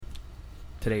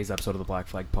Today's episode of the Black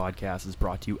Flag Podcast is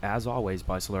brought to you, as always,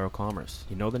 by Solero Commerce.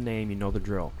 You know the name, you know the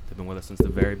drill. They've been with us since the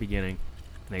very beginning,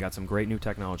 and they got some great new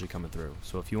technology coming through.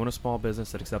 So if you own a small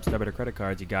business that accepts debit or credit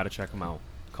cards, you got to check them out.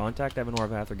 Contact Evan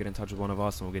Horvath or get in touch with one of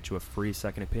us, and we'll get you a free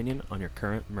second opinion on your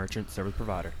current merchant service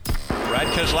provider. Brad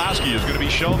Keselowski is going to be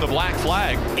shown the black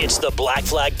flag. It's the Black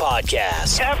Flag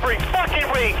Podcast. Every fucking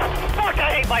week. Fuck,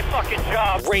 I hate my fucking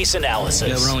job. Race analysis.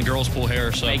 Yeah, but only girls pull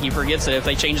hair, so. He forgets that if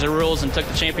they changed the rules and took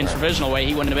the champion's provisional away,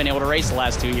 he wouldn't have been able to race the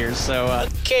last 2 years. So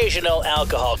occasional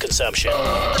alcohol consumption.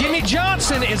 Jimmy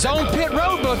Johnson is on pit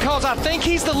road because I think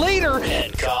he's the leader.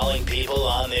 And calling people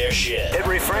on their shit. It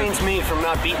refrains me from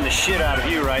not beating the shit out of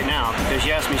you right now because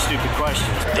you ask me stupid questions.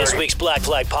 This week's Black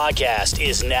Flag Podcast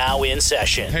is now in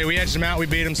session. Hey, we edged him out, we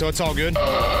beat him, so it's all good.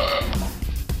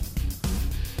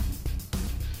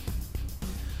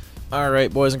 All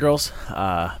right, boys and girls,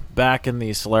 back in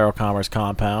the Solero Commerce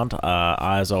compound.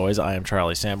 As always, I am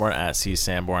Charlie Sanborn at C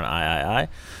Sanborn III.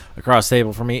 Across the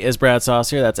table from me is Brad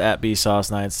Saucier. That's at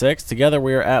BSauce96. Together,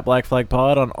 we are at Black Flag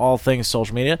Pod on all things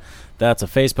social media. That's a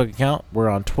Facebook account. We're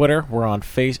on Twitter. We're on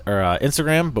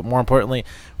Instagram. But more importantly,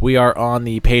 we are on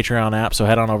the Patreon app. So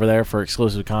head on over there for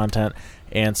exclusive content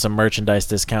and some merchandise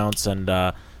discounts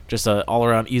and just an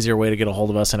all-around easier way to get a hold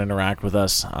of us and interact with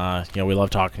us. We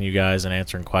love talking to you guys and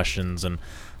answering questions and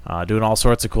doing all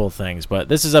sorts of cool things. But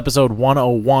this is episode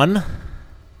 101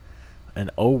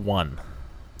 and 01.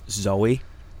 Zoe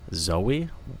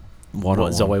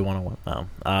 101. Zoe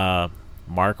 101.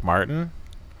 Mark Martin.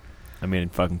 I mean,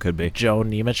 it fucking could be. Joe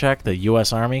Nemechek, the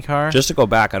U.S. Army car. Just to go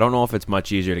back, I don't know if it's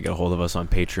much easier to get a hold of us on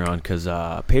Patreon because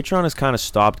Patreon has kind of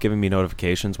stopped giving me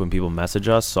notifications when people message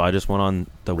us. So I just went on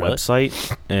the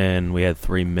website, and we had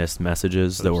 3 missed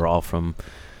messages that were all from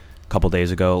a couple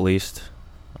days ago at least.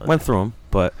 Okay. Went through them,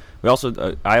 but we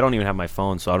also I don't even have my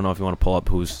phone, so I don't know if you want to pull up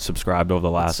who's subscribed over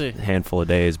the last handful of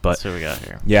days. But let's see what we got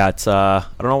here. Yeah, it's I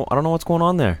don't know what's going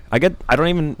on there. I don't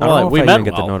know if we I met even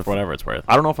get the whatever it's worth.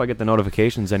 I don't know if I get the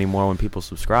notifications anymore when people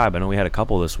subscribe. I know we had a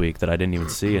couple this week that I didn't even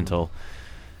see until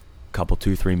a couple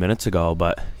 2-3 minutes ago.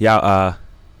 But yeah,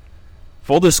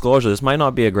 full disclosure, this might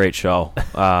not be a great show.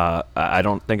 I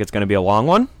don't think it's going to be a long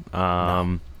one.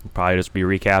 No. Probably just be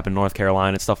recapping North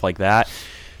Carolina and stuff like that.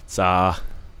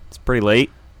 It's pretty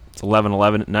late. It's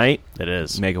 11:11 at night. It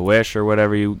is. Make a wish or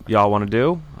whatever y'all want to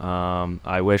do.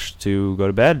 I wish to go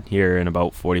to bed here in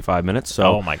about 45 minutes.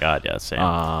 So. Oh my God, yeah,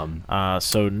 same.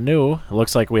 So new. It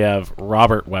looks like we have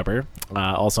Robert Weber,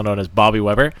 also known as Bobby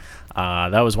Weber.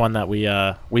 That was one that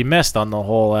we missed on the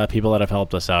whole people that have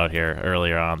helped us out here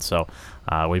earlier on. So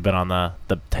we've been on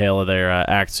the tail of their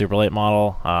Act Super Late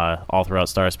model all throughout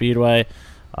Star Speedway.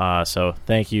 So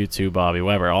thank you to Bobby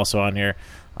Weber. Also on here.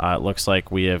 It looks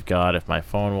like we have got, if my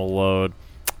phone will load,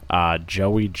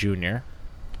 Joey Jr.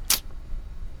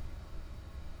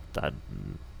 I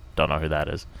don't know who that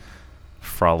is.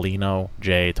 Fralino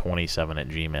J27 at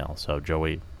Gmail. So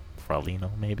Joey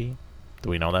Fralino, maybe?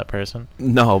 Do we know that person?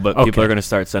 No, but people are going to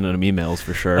start sending him emails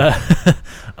for sure.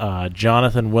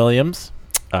 Jonathan Williams,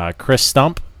 Chris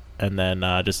Stump, and then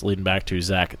just leading back to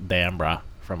Zach Dambra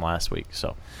from last week.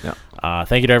 So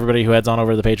thank you to everybody who heads on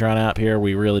over to the Patreon app here.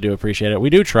 We really do appreciate it. We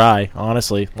do try,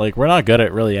 honestly. Like, we're not good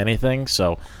at really anything,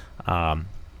 so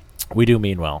we do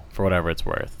mean well for whatever it's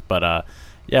worth. But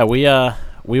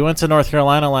we went to North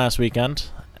Carolina last weekend,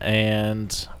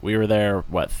 and we were there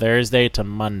Thursday to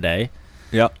Monday.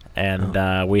 Yep.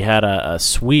 And we had a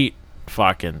sweet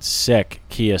fucking sick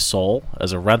Kia Soul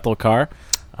as a rental car.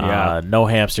 Yeah. No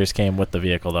hamsters came with the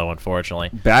vehicle, though,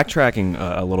 unfortunately. Backtracking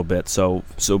a little bit, so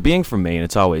being from Maine,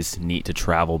 it's always neat to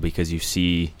travel because you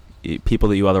see people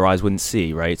that you otherwise wouldn't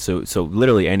see, right? So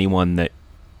literally anyone that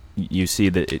you see,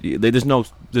 there's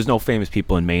no famous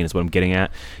people in Maine is what I'm getting at.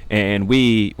 And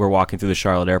we were walking through the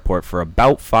Charlotte airport for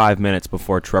about 5 minutes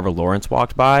before Trevor Lawrence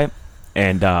walked by,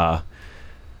 and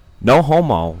no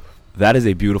homo, that is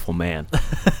a beautiful man.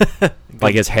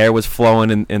 Like, his hair was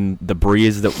flowing in the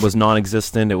breeze that was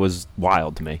non-existent. It was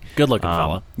wild to me. Good-looking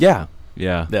fella. Yeah.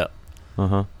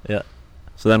 Uh-huh. Yeah.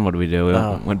 So then what did we do? We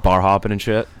went bar hopping and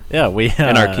shit? Yeah, we...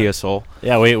 in our Kia Soul.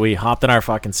 Yeah, we hopped in our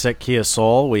fucking sick Kia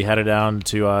Soul. We headed down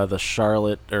to the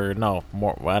Charlotte... I don't know,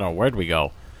 where'd we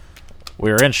go?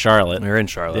 We were in Charlotte.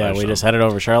 Yeah, we just headed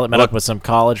over to Charlotte, met up with some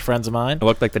college friends of mine. It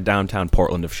looked like the downtown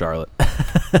Portland of Charlotte.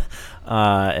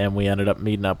 And we ended up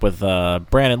meeting up with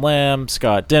Brandon Lamb,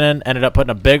 Scott Dinnan. Ended up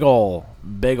putting a big ol'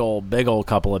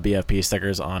 couple of BFP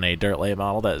stickers on a dirt late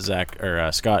model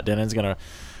that Scott Dinnan's gonna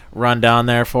run down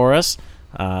there for us.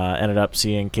 Ended up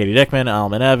seeing Katie Dickman,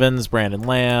 Alman Evans, Brandon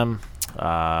Lamb,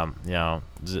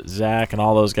 Zach, and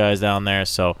all those guys down there.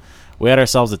 So we had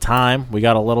ourselves a time. We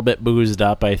got a little bit boozed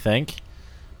up, I think.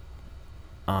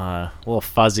 a little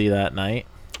fuzzy that night.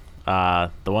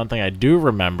 The one thing I do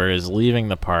remember is leaving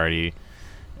the party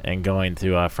and going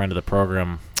to a friend of the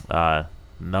program,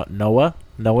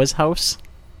 Noah's house.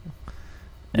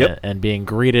 Yep. And being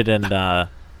greeted in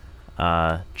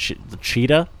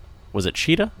cheetah. Was it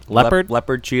cheetah? Leopard?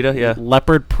 Leopard, cheetah, yeah.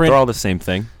 Leopard print. They're all the same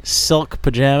thing. Silk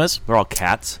pajamas. They're all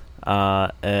cats.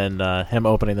 And him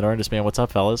opening the door and just being, "What's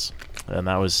up, fellas?" And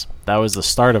that was the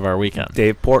start of our weekend.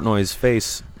 Dave Portnoy's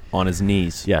face on his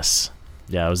knees. Yes.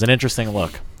 Yeah, it was an interesting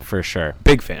look, for sure.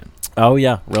 Big fan. Oh,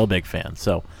 yeah, real big fan.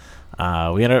 So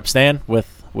we ended up staying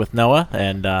with Noah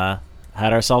and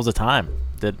had ourselves a time.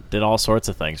 Did all sorts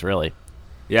of things, really.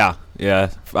 Yeah.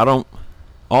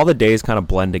 All the days kind of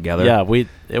blend together. Yeah,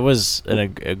 it was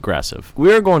an aggressive. We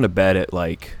were going to bed at,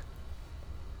 like,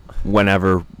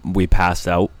 whenever we passed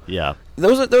out. Yeah. There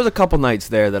was a couple nights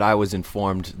there that I was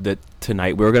informed that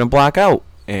tonight we were going to black out.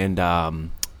 And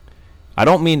I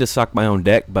don't mean to suck my own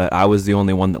dick, but I was the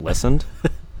only one that listened.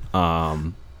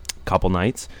 Couple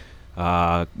nights.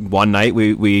 One night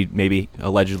we maybe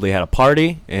allegedly had a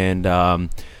party, and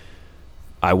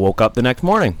I woke up the next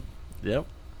morning. Yep.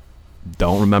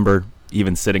 Don't remember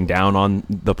even sitting down on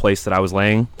the place that I was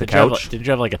laying, the couch. Did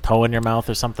you have like a toe in your mouth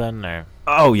or something? Or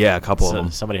oh yeah, a couple of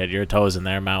them. Somebody had your toes in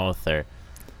their mouth, or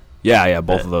yeah,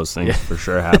 both of those things for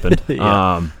sure happened.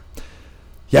 Yeah.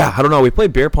 Yeah, I don't know. We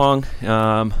played beer pong.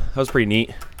 That was pretty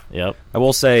neat. Yep. I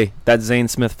will say that Zane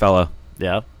Smith fella,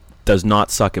 yeah, does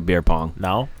not suck at beer pong.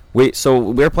 No. We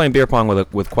were playing beer pong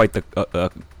with quite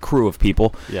the crew of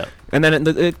people. Yeah. And then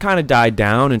it kind of died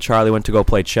down, and Charlie went to go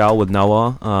play Chell with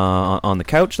Noah on the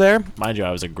couch there. Mind you,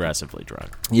 I was aggressively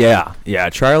drunk. Yeah.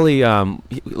 Charlie,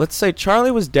 let's say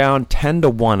Charlie was down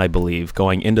 10-1, I believe,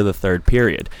 going into the third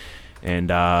period. And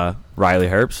Riley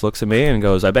Herbst looks at me and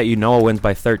goes, "I bet you Noah wins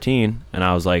by 13." And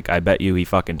I was like, "I bet you he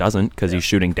fucking doesn't, because he's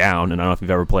shooting down." And I don't know if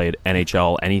you've ever played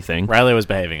NHL anything. Riley was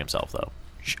behaving himself, though.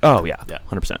 Oh, yeah.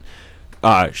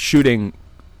 100%. Shooting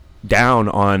down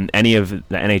on any of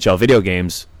the NHL video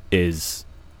games is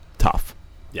tough.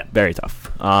 Yeah, very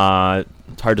tough.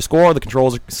 It's hard to score. The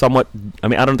controls are somewhat. I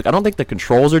mean, I don't think the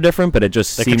controls are different, but it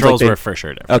just the seems controls like were for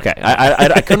sure different. Okay,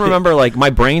 I couldn't remember. Like, my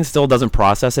brain still doesn't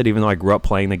process it, even though I grew up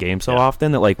playing the game so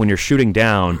often. That, like, when you're shooting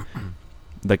down,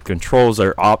 the controls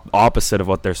are opposite of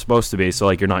what they're supposed to be. So,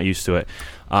 like, you're not used to it.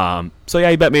 So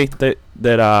yeah, he bet me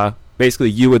that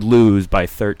basically you would lose by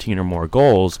 13 or more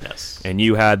goals. Yes. And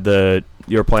you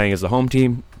were playing as the home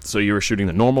team, so you were shooting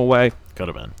the normal way. Could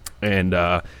have been. And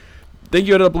I think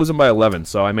you ended up losing by 11,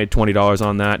 so I made $20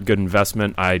 on that. Good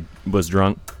investment. I was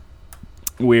drunk.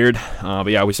 Weird. But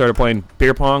yeah, we started playing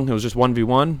beer pong. It was just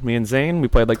 1v1, me and Zane. We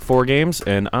played like 4 games,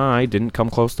 and I didn't come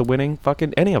close to winning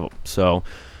fucking any of them. So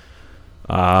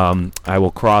I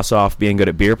will cross off being good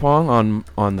at beer pong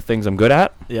on the things I'm good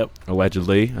at. Yep.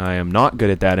 Allegedly. I am not good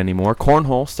at that anymore.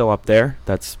 Cornhole, still up there.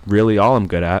 That's really all I'm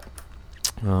good at.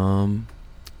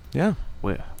 Yeah.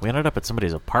 We ended up at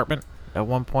somebody's apartment at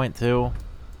one point, too.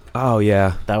 Oh,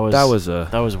 yeah. That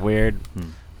was weird.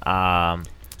 I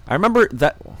remember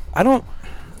that.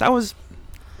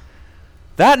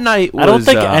 That night was, I don't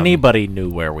think anybody knew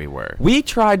where we were. We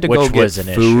tried to go get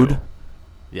food.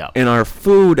 Yeah. And our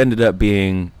food ended up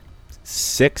being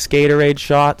 6 Gatorade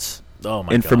shots. Oh, my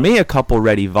God. And for me, a couple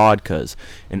Ready vodkas.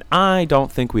 And I don't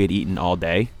think we had eaten all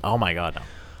day. Oh, my God,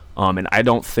 no. And I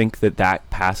don't think that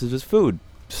passes as food.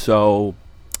 So,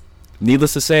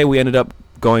 needless to say, we ended up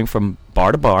going from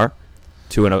bar to bar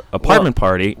to an apartment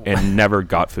party and never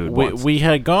got food once. We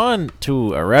had gone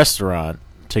to a restaurant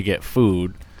to get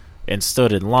food and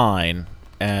stood in line,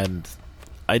 and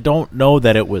I don't know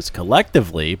that it was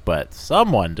collectively, but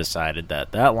someone decided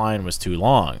that line was too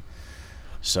long.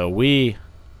 So we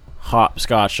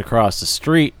hopscotched across the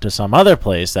street to some other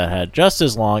place that had just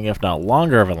as long, if not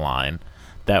longer, of a line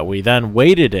that we then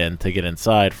waited in to get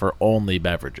inside for only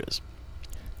beverages.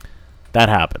 That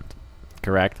happened,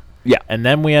 correct? Yeah. And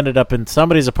then we ended up in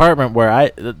somebody's apartment where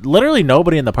literally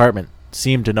nobody in the apartment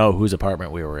seemed to know whose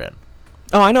apartment we were in.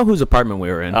 Oh, I know whose apartment we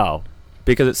were in. Oh.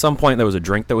 Because at some point there was a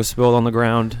drink that was spilled on the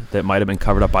ground that might have been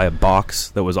covered up by a box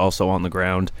that was also on the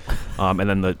ground. And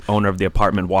then the owner of the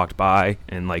apartment walked by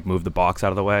and, like, moved the box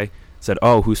out of the way. Said,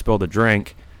 "Oh, who spilled the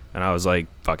drink?" And I was like,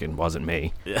 "Fucking wasn't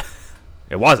me." Yeah.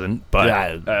 It wasn't,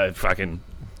 but fucking,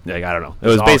 like, I don't know. It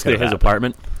was basically his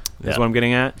apartment. That's what I'm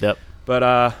getting at. Yep.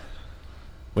 But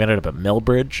we ended up at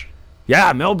Millbridge.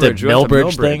 Yeah, Millbridge. Did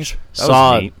Millbridge things. That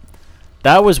was neat.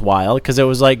 That was wild because it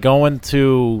was like going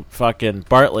to fucking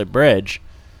Bartlett Bridge,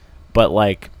 but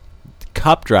like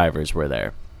cup drivers were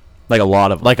there. Like a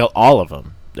lot of them. Like all of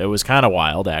them. It was kind of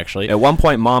wild, actually. At one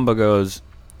point, Mamba goes,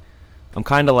 I'm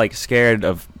kind of like scared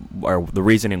of or the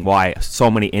reasoning why so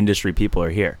many industry people are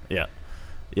here. Yeah.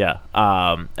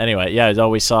 Anyway,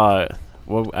 we saw.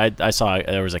 Well, I saw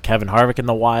there was a Kevin Harvick in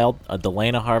the wild, a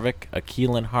Delana Harvick, a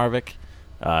Keelan Harvick,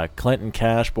 Clinton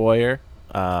Cash Boyer,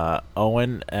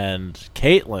 Owen, and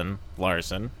Caitlin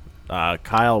Larson.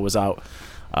 Kyle was out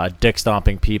dick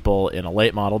stomping people in a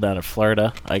late model down in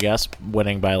Florida, I guess,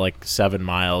 winning by like 7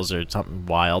 miles or something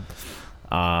wild.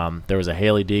 There was a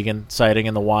Haley Deegan sighting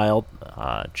in the wild.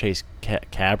 Chase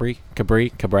Cabri, could be.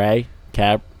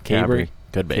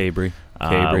 Cabri.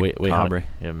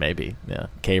 Maybe. Yeah,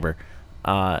 Caber.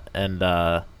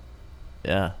 Amanda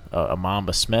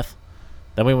Smith.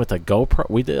 Then we went to GoPro.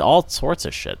 We did all sorts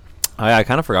of shit. I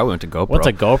kind of forgot we went to GoPro. Went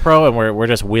to GoPro, and we're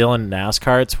just wheeling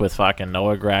NASCARts with fucking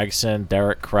Noah Gragson,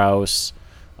 Derek Kraus,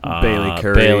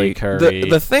 Bailey Curry.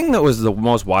 The thing that was the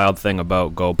most wild thing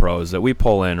about GoPro is that we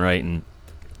pull in, right, and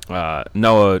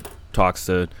Noah talks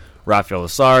to Rafael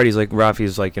Lessard. He's like,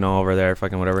 Rafi's like, over there,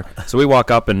 fucking whatever. So we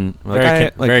walk up and we're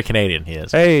very Canadian he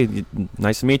is. Hey,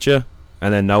 nice to meet you.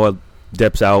 And then Noah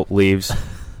dips out, leaves,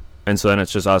 and so then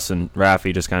it's just us and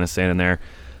Rafi just kind of standing there,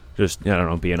 just I don't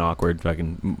know, being awkward.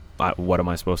 Fucking, what am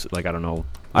I supposed to like? I don't know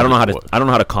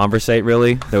how to conversate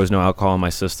really. There was no alcohol in my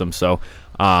system, so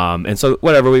and so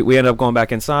whatever. We ended up going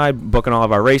back inside, booking all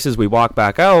of our races. We walk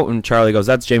back out, and Charlie goes,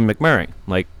 "That's Jamie McMurray."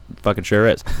 Like, fucking sure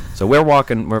is. So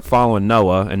we're following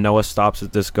Noah, and Noah stops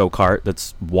at this go-kart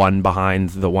that's one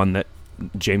behind the one that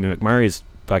Jamie McMurray is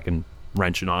fucking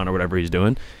wrenching on or whatever he's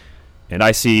doing. And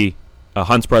I see a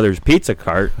Hunt's Brothers pizza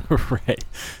cart, right?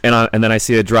 And then I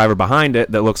see a driver behind it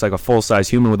that looks like a full-size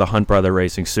human with a Hunt Brother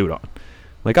racing suit on. I'm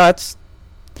like, that's...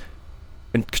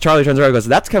 And Charlie turns around and goes,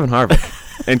 "That's Kevin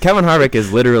Harvick." And Kevin Harvick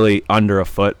is literally under a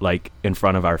foot, like, in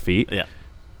front of our feet. Yeah.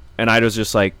 And I was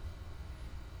just like,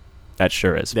 that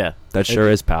sure is. Yeah. That sure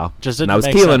is, pal. Just and didn't that was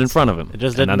make Keelan sense. in front of him. It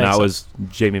just didn't and make then that sense. was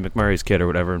Jamie McMurray's kid or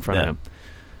whatever in front of him.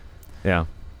 Yeah.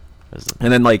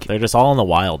 And then, they're just all in the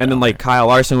wild. And then, like, Kyle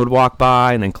Larson would walk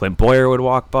by, and then Clint Boyer would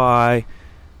walk by.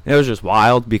 It was just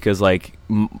wild because, like,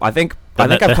 I think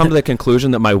I've come to the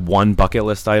conclusion that my one bucket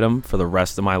list item for the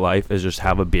rest of my life is just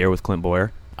have a beer with Clint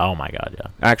Boyer. Oh, my God, yeah.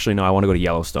 Actually, no, I want to go to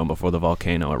Yellowstone before the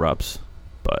volcano erupts.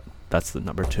 But that's the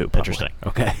number 2, probably. Interesting.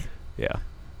 Okay. Yeah.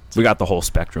 We got the whole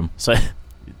spectrum. So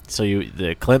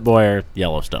the Clint Boyer,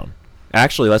 Yellowstone.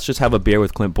 Actually, let's just have a beer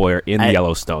with Clint Boyer in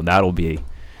Yellowstone. That'll be...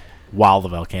 While the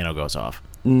volcano goes off.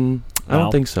 I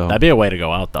don't think so. That'd be a way to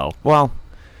go out, though. Well,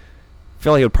 I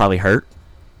feel like it would probably hurt.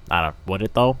 I don't. Would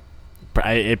it, though?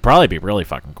 It'd probably be really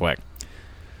fucking quick.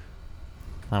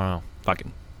 I don't know.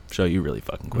 Fucking show you really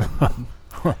fucking quick.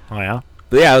 Oh, yeah?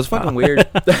 But yeah, it was fucking weird.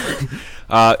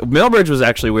 Millbridge was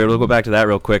actually weird. We'll go back to that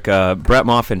real quick. Brett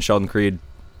Moffitt and Sheldon Creed,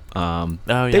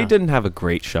 they didn't have a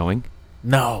great showing.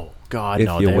 No. God, if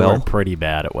no. They were pretty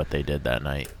bad at what they did that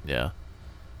night. Yeah.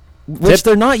 Which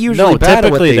they're not usually bad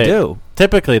at what they do.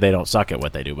 Typically, they don't suck at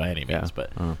what they do by any means.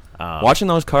 But watching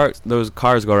those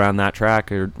cars go around that track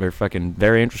are fucking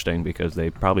very interesting because they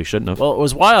probably shouldn't have. Well, it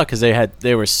was wild because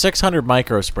they were 600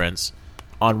 micro sprints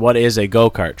on what is a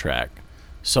go-kart track.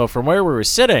 So from where we were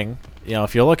sitting,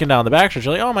 if you're looking down the backstretch,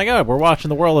 you're like, oh my God, we're watching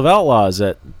the World of Outlaws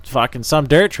at fucking some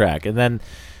dirt track, and then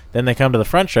they come to the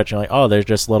front stretch and you're like, oh, there's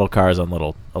just little cars on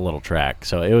a little track.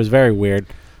 So it was very weird.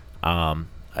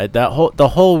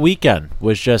 The whole weekend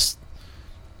was just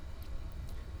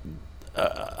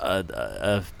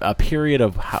a period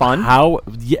of fun.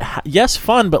 Yes,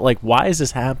 fun, but like, why is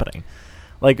this happening?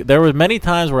 Like, there were many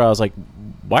times where I was like,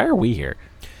 why are we here?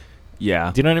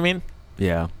 Yeah. Do you know what I mean?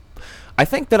 Yeah. I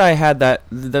think that I had that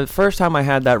the first time I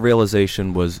had that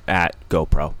realization was at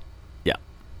GoPro. Yeah.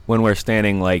 When we're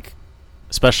standing like,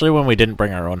 especially when we didn't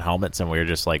bring our own helmets and we were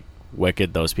just like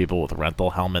wicked those people with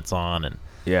rental helmets on and.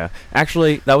 Yeah,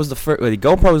 actually, that was the first.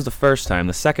 GoPro was the first time.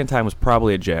 The second time was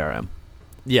probably at JRM.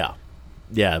 Yeah,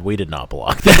 we did not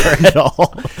belong there at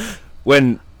all.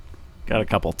 When got a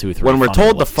couple, 2-3. When we're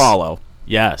told to follow,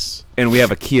 yes, and we have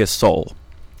a Kia Soul.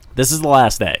 This is the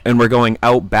last day, and we're going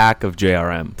out back of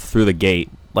JRM through the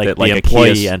gate, like the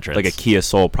employee entrance, like a Kia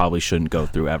Soul probably shouldn't go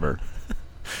through ever.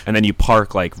 And then you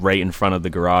park like right in front of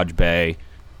the garage bay,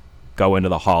 go into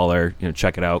the hauler,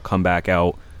 check it out, come back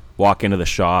out, walk into the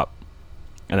shop.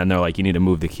 And then they're like, you need to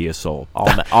move the Kia Soul.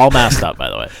 All masked up, by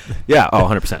the way. Yeah,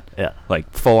 100%. Yeah.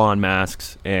 Like, full-on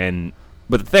masks. But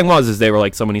the thing is they were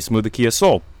like, someone needs to move the Kia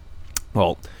Soul.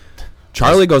 Well,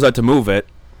 Charlie goes out to move it.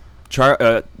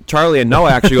 Charlie and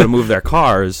Noah actually go to move their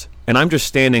cars. And I'm just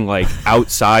standing, like,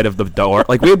 outside of the door.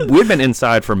 Like, we've been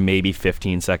inside for maybe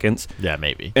 15 seconds. Yeah,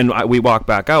 maybe. And we walk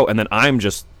back out, and then I'm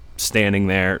just standing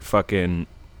there fucking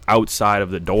outside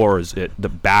of the doors at the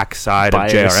back side By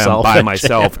of JRM yourself by at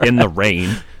myself JRM. in the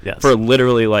rain Yes. for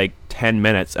literally like 10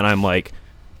 minutes, and I'm like,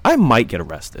 I might get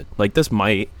arrested. Like, this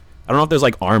might, I don't know if there's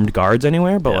like armed guards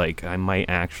anywhere, but Yeah. like I might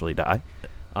actually die.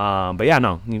 But yeah,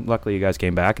 no, luckily you guys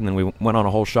came back, and then we went on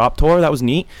a whole shop tour. That was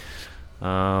neat.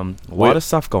 A lot of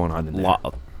stuff going on in there.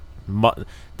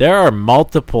 There are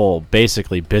multiple,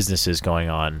 basically, businesses going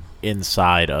on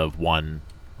inside of one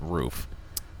roof.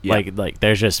 Yeah. Like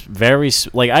there's just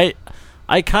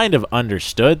I kind of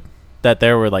understood that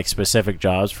there were like specific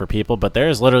jobs for people, but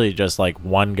there's literally just like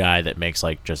one guy that makes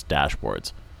like just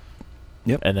dashboards.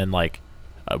 Yep. And then like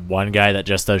one guy that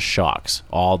just does shocks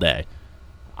all day.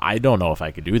 I don't know if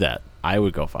I could do that. I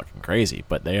would go fucking crazy,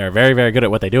 but they are very, very good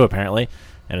at what they do apparently,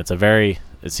 and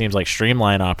it seems like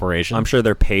streamlined operation. I'm sure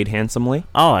they're paid handsomely.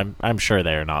 Oh, I'm sure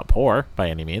they're not poor by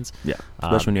any means. Yeah,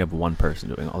 especially when you have one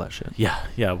person doing all that shit. Yeah.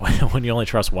 When you only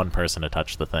trust one person to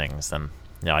touch the things, then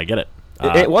I get it.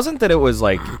 It wasn't that it was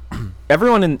like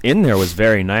everyone in there was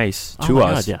very nice to my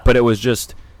us, God, yeah. but it was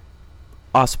just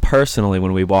us personally.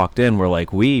 When we walked in, we're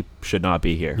like, we should not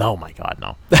be here. Oh my God,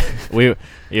 no. we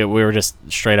were just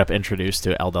straight up introduced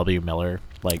to L.W. Miller.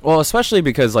 Like, Well, especially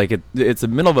because like it's the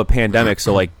middle of a pandemic,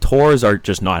 so like tours are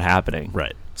just not happening.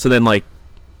 right. So then like,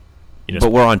 You just,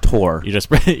 but we're on tour. you just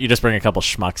bring a couple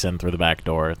schmucks in through the back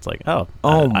door. It's like, I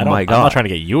don't, my God. I'm not trying to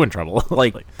get you in trouble.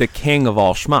 like the king of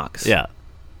all schmucks. yeah.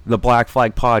 The Black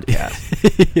Flag Podcast.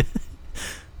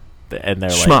 And they're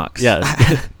Schmucks. like,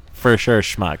 yeah, for sure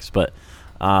schmucks. But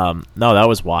no, that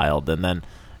was wild. And then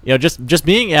just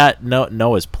being at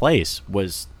Noah's place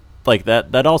was like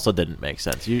that also didn't make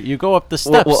sense. You go up the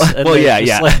steps. and Well, they're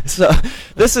yeah. just like- So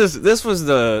this was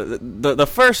the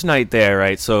first night there,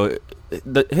 right? So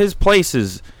his place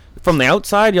is from the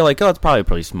outside. You're like, oh, it's probably a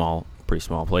pretty small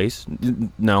place.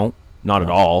 No, not at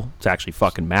all. It's actually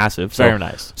fucking massive. So, Very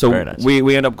nice. So Very nice.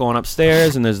 we end up going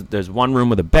upstairs, and there's one room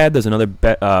with a bed. There's another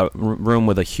room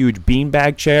with a huge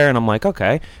beanbag chair, and I'm like,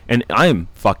 okay. And I'm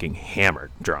fucking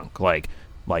hammered drunk, like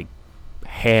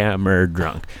hammered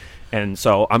drunk. And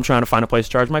so I'm trying to find a place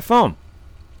to charge my phone.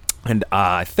 And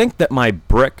I think that my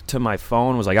brick to my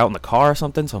phone was like out in the car or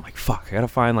something. So I'm like, fuck, I gotta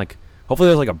find like, hopefully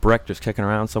there's like a brick just kicking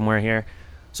around somewhere here.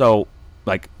 So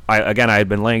like, I had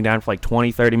been laying down for like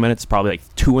 20, 30 minutes, probably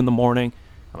like 2 in the morning.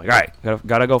 I'm like, all right,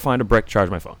 gotta go find a brick, charge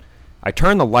my phone. I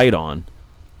turned the light on,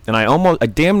 and I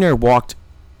damn near walked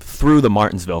through the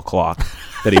Martinsville clock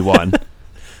that he won.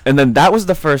 And then that was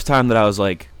the first time that I was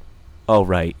like, oh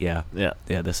right, yeah,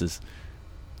 this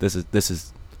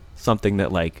is something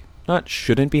that like not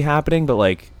shouldn't be happening, but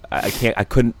like I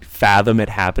couldn't fathom it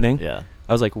happening. Yeah.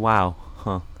 I was like, wow,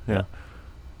 huh, yeah.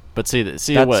 But see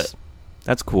That's-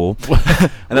 That's cool.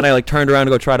 And then I like turned around to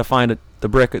go try to find the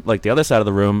brick at like the other side of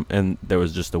the room, and there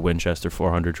was just a Winchester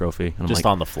 400 trophy. And I'm just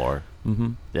like, on the floor.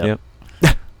 mm-hmm. Yep.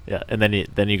 Yeah, and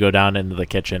then you go down into the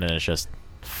kitchen, and it's just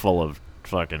full of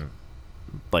fucking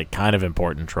like kind of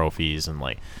important trophies, and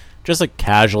like just like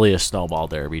casually a snowball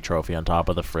derby trophy on top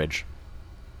of the fridge,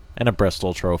 and a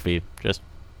Bristol trophy just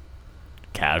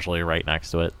casually right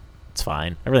next to it. It's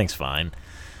fine. Everything's fine.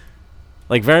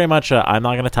 Like very much, I'm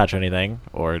not gonna touch anything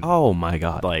or Oh my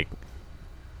god! like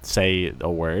say a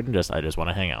word. And I just want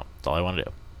to hang out. That's all I want to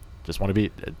do.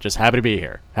 Just happy to be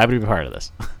here. Happy to be part of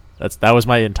this. That was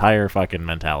my entire fucking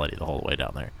mentality the whole way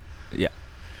down there. Yeah.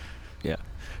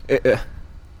 It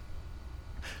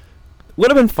would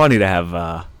have been funny to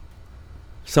have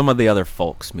some of the other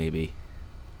folks maybe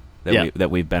that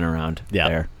we've been around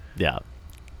there. Yeah.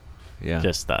 Yeah.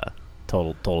 Just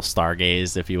total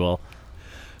stargaze, if you will.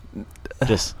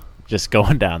 Just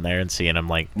going down there and seeing him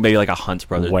like Maybe like a Hunts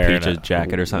Brothers Peaches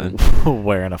jacket or something.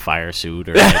 wearing a fire suit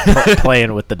or like,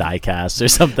 playing with the die cast or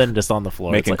something just on the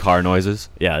floor. Making car noises.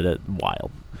 Yeah,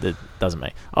 wild. It doesn't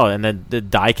make. Oh, and then the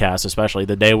die cast, especially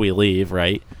the day we leave,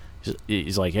 right?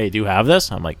 He's like, "Hey, do you have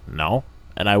this?" I'm like, "No."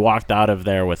 And I walked out of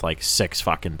there with like 6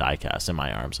 fucking die casts in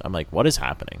my arms. I'm like, "What is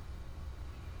happening?"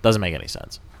 Doesn't make any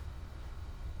sense.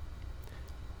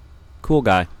 Cool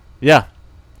guy. Yeah,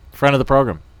 friend of the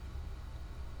program.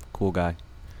 Cool guy.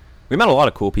 We met a lot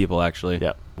of cool people actually.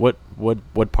 Yeah.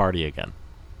 Would party again?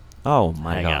 Oh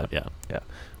my Hang god. out, yeah.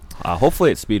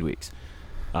 Hopefully it's Speed Weeks.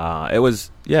 It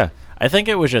was I think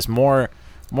it was just more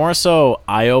so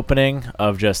eye-opening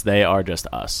of just they are just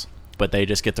us, but they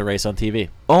just get to race on TV.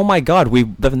 Oh my god,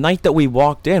 the night that we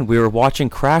walked in, we were watching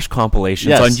crash compilations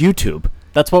Yes. on YouTube.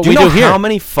 That's what do we you know do here. how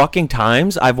many fucking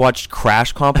times I've watched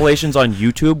crash compilations on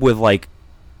YouTube with like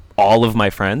all of my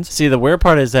friends? See, the weird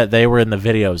part is that they were in the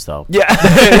videos, though. Yeah.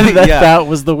 That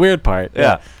was the weird part.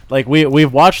 Yeah. Like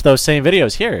we've watched those same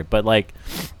videos here, but like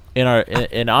in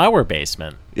our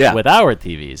basement, Yeah. with our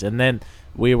TVs, and then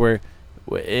we were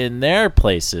in their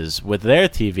places with their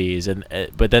TVs, and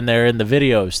but then they're in the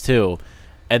videos too,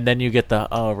 and then you get the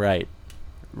right.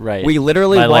 We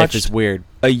literally my life watched is weird.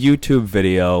 a YouTube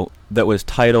video that was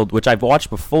titled, which I've watched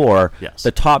before, Yes.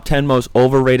 the top 10 most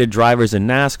overrated drivers in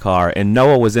NASCAR, and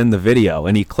Noah was in the video,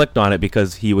 and he clicked on it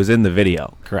because he was in the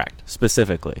video. Correct.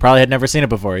 Specifically. Probably had never seen it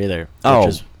before either. Oh,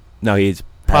 which is, no, he's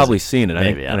probably seen it.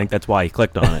 Maybe, I think that's why he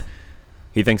clicked on it.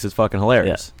 He thinks it's fucking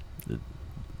hilarious. Yeah.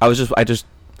 I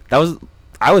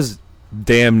was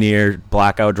damn near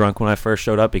blackout drunk when I first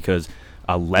showed up because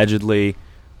allegedly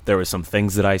there was some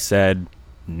things that I said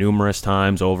numerous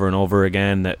times over and over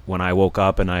again that when I woke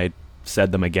up and I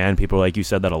said them again, people were like, you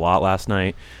said that a lot last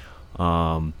night.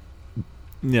 Yeah.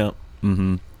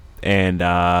 Mm-hmm. And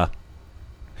yeah,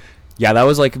 that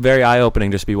was like very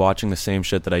eye-opening, just be watching the same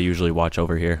shit that I usually watch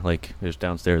over here, like just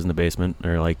downstairs in the basement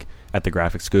or like at the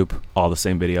Graphic Scoop, all the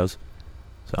same videos.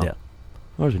 So Yeah.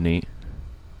 that was neat.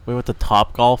 We went to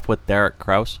Top Golf with Derek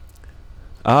Kraus.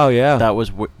 Oh yeah, That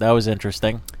was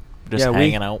interesting. Just Yeah,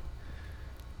 hanging out.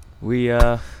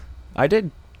 I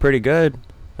did pretty good.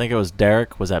 I think it was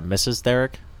Derek. Was that Mrs.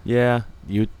 Derek? Yeah.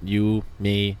 You,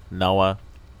 me, Noah,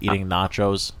 eating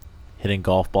nachos, hitting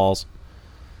golf balls.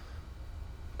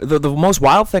 The most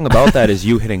wild thing about that is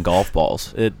you hitting golf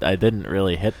balls. I didn't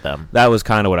really hit them. That was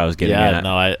kind of what I was getting at.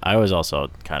 No, I was also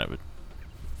kind of...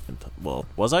 Well,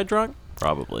 was I drunk?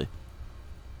 Probably.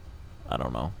 I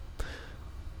don't know.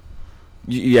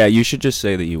 Yeah, you should just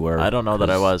say that you were. I don't know that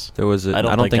I was. There was. I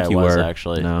don't think you I was, were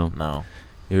actually. No,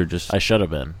 you were just. I should have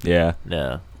been. Yeah.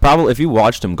 Yeah. Probably if you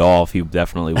watched him golf, he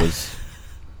definitely was.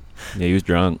 Yeah, he was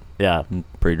drunk. Yeah.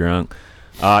 Pretty drunk.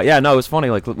 Yeah, no, it was funny.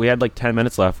 Like we had like 10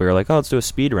 minutes left. We were like, oh, let's do a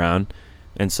speed round,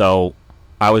 and so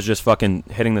I was just fucking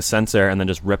hitting the sensor and then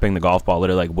just ripping the golf ball.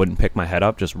 Literally, like wouldn't pick my head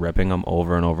up, just ripping them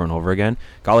over and over and over again.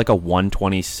 Got like a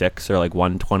 126 or like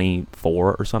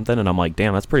 124 or something, and I'm like,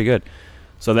 damn, that's pretty good.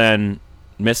 So then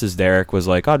Mrs. Derek was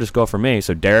like, oh, just go for me.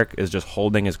 So Derek is just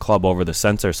holding his club over the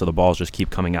sensor, so the balls just keep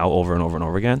coming out over and over and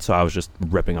over again. So I was just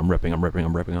ripping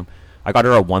them. I got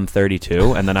her a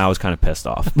 132, and then I was kind of pissed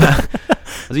off. I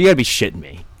was like, you gotta be shitting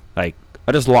me. Like,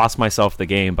 I just lost myself the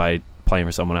game by playing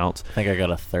for someone else. I think I got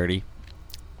a 30.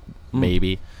 Maybe.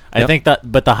 Yep. I think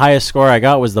but the highest score I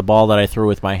got was the ball that I threw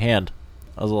with my hand.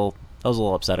 That was a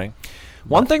little upsetting.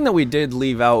 One thing that we did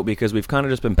leave out, because we've kind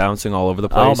of just been bouncing all over the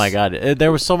place. Oh my god,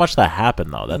 there was so much that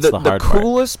happened though. That's the hard part. The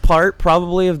coolest part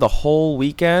probably of the whole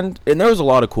weekend, and there was a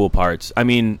lot of cool parts. I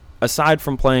mean, aside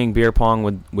from playing beer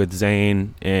pong with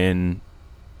Zane, and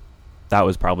that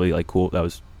was probably like cool. That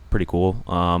was pretty cool.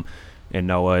 And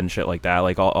Noah and shit like that,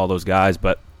 like all those guys.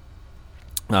 But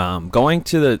going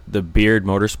to the Beard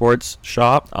Motorsports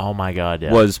shop, oh my god,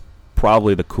 yeah, was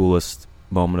probably the coolest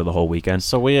moment of the whole weekend.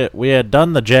 So we had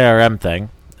done the JRM thing,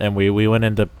 and we went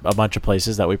into a bunch of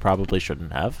places that we probably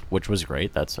shouldn't have, which was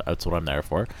great. That's what I'm there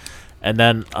for. And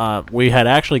then we had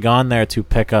actually gone there to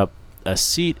pick up a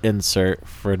seat insert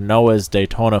for Noah's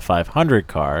Daytona 500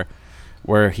 car,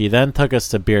 where he then took us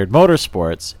to Beard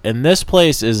Motorsports, and this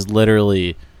place is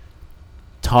literally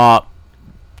top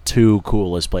 2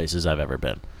 coolest places I've ever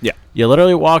been. Yeah. You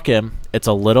literally walk in, it's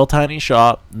a little tiny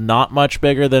shop, not much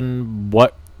bigger than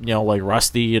what, like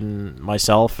Rusty and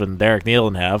myself and Derek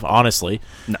Nealon have, honestly.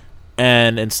 No.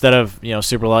 And instead of,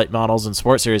 super light models and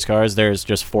Sports Series cars, there's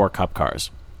just 4 Cup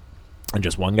cars. And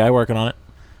just one guy working on it.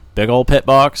 Big old pit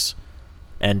box.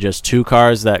 And just 2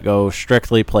 cars that go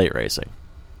strictly plate racing.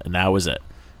 And that was it.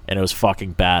 And it was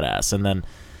fucking badass. And then,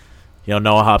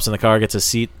 Noah hops in the car, gets a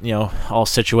seat, all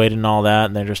situated and all that.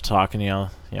 And they're just talking,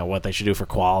 what they should do for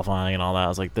qualifying and all that. I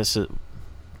was like, this is...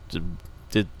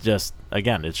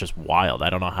 Again, it's just wild. I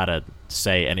don't know how to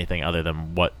say anything other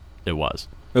than what it was.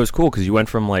 It was cool because you went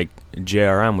from like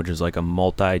JRM, which is like a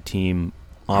multi-team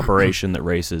operation that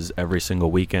races every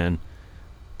single weekend,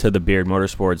 to the Beard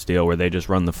Motorsports deal where they just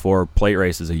run the 4 plate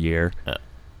races a year.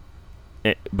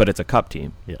 But it's a cup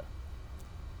team. Yeah.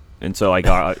 And so like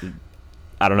I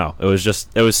don't know.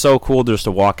 It was so cool just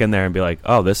to walk in there and be like,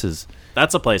 oh, that's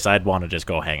a place I'd want to just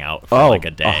go hang out for like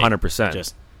a day. 100%.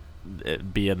 Just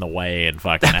be in the way and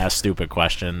fucking ask stupid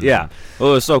questions. Yeah.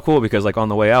 Well, it was so cool because like on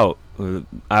the way out,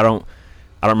 I don't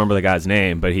remember the guy's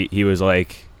name, but he was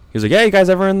like, yeah, you guys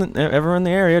ever in the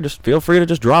area, just feel free to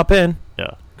just drop in.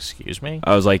 Yeah. Excuse me?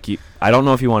 I was like, I don't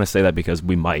know if you want to say that because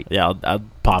we might. Yeah, I'll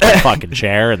pop in a fucking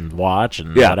chair and watch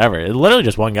and whatever. It's literally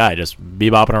just one guy just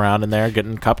bebopping around in there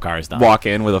getting cup cars done. Walk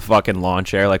in with a fucking lawn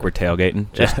chair like we're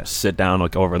tailgating. Just sit down,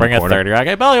 look over in the corner. Bring a 30 rack.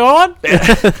 Hey, Bill, you want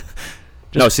one?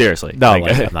 No, seriously. No,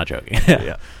 Like, I'm not joking.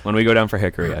 yeah. When we go down for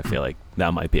Hickory, I feel like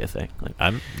that might be a thing. Like,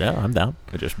 I'm down.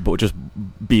 just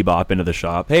bebop into the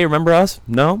shop. Hey, remember us?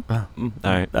 No. All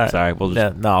right. Sorry. We'll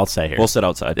just, no, I'll stay here. we'll sit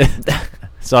outside.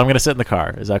 So I'm gonna sit in the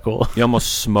car. Is that cool? You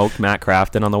almost smoked Matt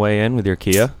Crafton on the way in with your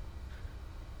Kia.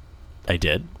 I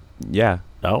did. Yeah.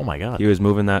 Oh my god. He was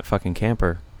moving that fucking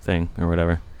camper thing or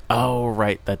whatever. Oh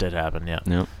right, that did happen. Yeah.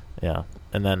 Yep. Yeah.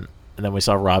 And then we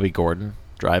saw Robbie Gordon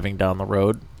driving down the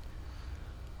road.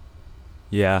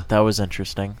 Yeah. That was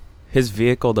interesting. His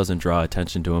vehicle doesn't draw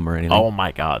attention to him or anything. Oh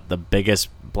my god, the biggest,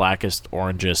 blackest,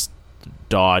 orangest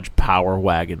Dodge Power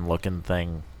Wagon looking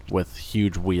thing with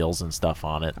huge wheels and stuff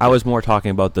on it. I was more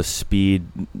talking about the speed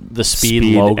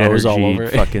logos all over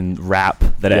it. Fucking wrap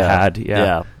that it had.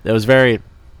 Yeah. It was very,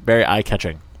 very eye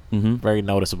catching. Mm-hmm. Very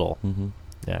noticeable. Mm-hmm.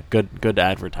 Yeah, good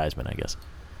advertisement, I guess.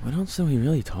 What else did we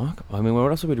really talk about? I mean, what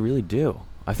else did we really do?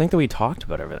 I think that we talked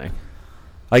about everything.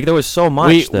 Like, there was so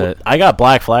much that... I got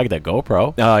black flagged at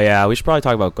GoPro. Oh, yeah. We should probably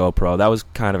talk about GoPro. That was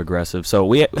kind of aggressive. So,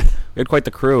 we had quite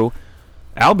the crew.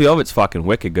 Al Biovit's fucking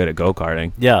wicked good at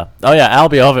go-karting. Yeah. Oh, yeah. Al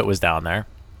Biovit was down there.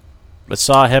 But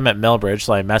saw him at Millbridge,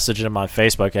 so I messaged him on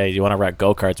Facebook, hey, do you want to wreck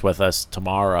go-karts with us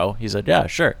tomorrow? He said, yeah,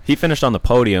 sure. He finished on the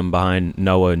podium behind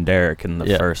Noah and Derek in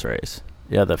the first race.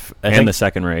 Yeah, the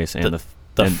second race. And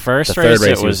the first race,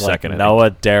 it was like second, Noah,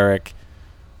 Derek,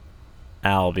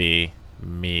 Albie,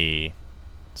 me,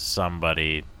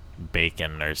 somebody,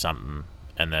 Bacon or something,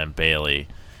 and then Bailey.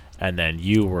 And then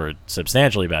you were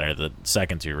substantially better the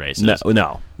second two races.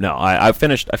 No. I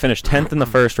finished 10th in the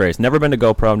first race. Never been to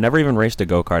GoPro. Never even raced a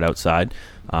go-kart outside.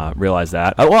 Realized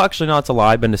that. Well, actually, no, it's a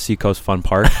lie. I've been to Seacoast Fun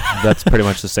Park. That's pretty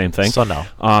much the same thing. So no.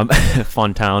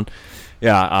 Fun town.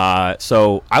 Yeah.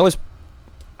 So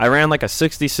I ran like a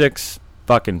 66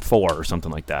 fucking 4 or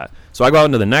something like that. So I go out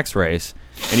into the next race,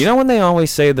 and you know when they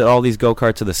always say that all these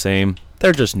go-karts are the same?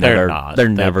 They're just never. They're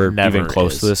never even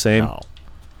close to the same. No.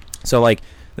 So like.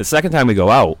 The second time we go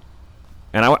out,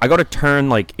 and I go to turn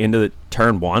like into the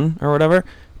turn 1 or whatever,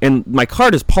 and my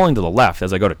cart is pulling to the left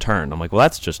as I go to turn. I'm like, well,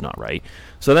 that's just not right.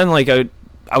 So then like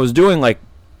I was doing like,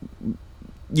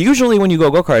 usually when you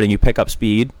go go-karting, you pick up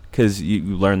speed because you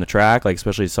learn the track, like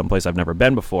especially someplace I've never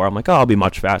been before. I'm like, oh, I'll be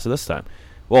much faster this time.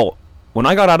 Well, when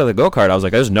I got out of the go-kart, I was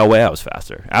like, there's no way I was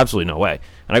faster. Absolutely no way.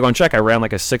 And I go and check, I ran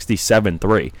like a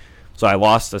 67.3. So I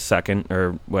lost a second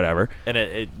or whatever.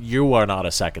 And you are not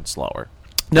a second slower.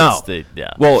 No.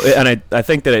 Yeah. Well, and I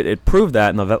think that it proved that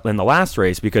in the last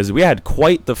race because we had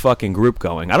quite the fucking group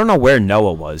going. I don't know where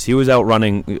Noah was. He was out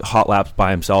running hot laps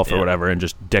by himself or whatever and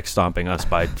just dick stomping us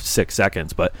by 6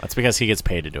 seconds. But that's because he gets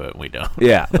paid to do it and we don't.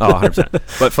 Yeah. Oh,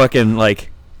 100%. But fucking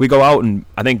like we go out and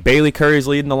I think Bailey Curry's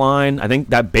leading the line. I think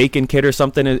that Bacon kid or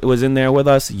something was in there with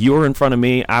us. You were in front of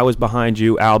me. I was behind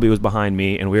you. Albie was behind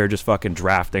me, and we were just fucking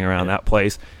drafting around that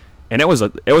place. And it was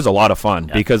a lot of fun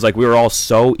because like we were all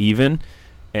so even.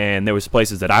 And there was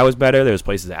places that I was better. There was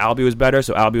places that Albie was better.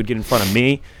 So Albie would get in front of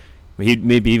me. He'd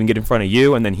maybe even get in front of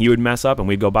you, and then he would mess up, and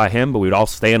we'd go by him. But we'd all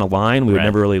stay in a line. We would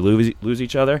never really lose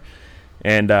each other.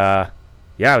 And we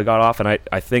got off, and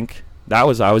I think I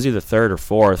was either third or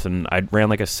fourth, and I ran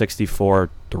like a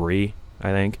 64.3,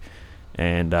 I think.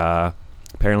 And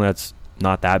apparently that's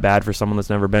not that bad for someone that's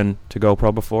never been to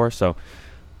GoPro before. So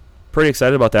pretty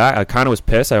excited about that. I kind of was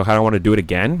pissed. I kind of want to do it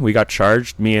again. We got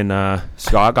charged. Me and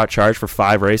Scott got charged for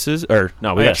 5 races. Or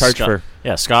no, we got charged for.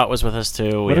 Yeah, Scott was with us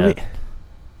too. What did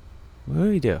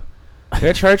we do? We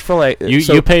got charged for like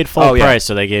you paid full price,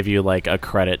 so they gave you like a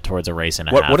credit towards a race and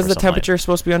a half. What is the temperature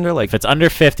supposed to be under? Like if it's under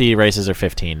 50, races are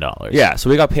 $15. Yeah, so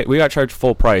we got charged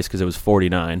full price because it was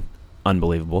 49.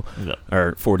 Unbelievable,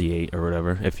 or 48 or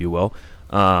whatever, if you will.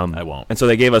 I won't. And so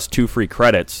they gave us 2 free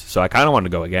credits. So I kind of wanted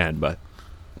to go again, but.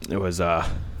 It was I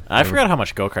forgot how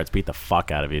much go-karts beat the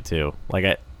fuck out of you too.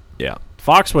 Like yeah.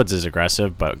 Foxwoods is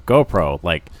aggressive, but GoPro,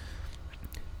 like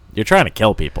you're trying to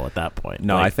kill people at that point.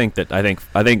 No, like, I think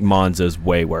Monza's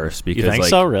way worse because you think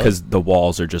so, really? Because the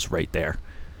walls are just right there.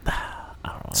 I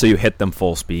don't know. So you hit them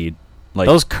full speed. Like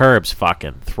those curbs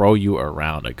fucking throw you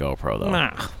around a GoPro though.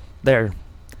 Nah, they're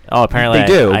apparently they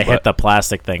do. I hit the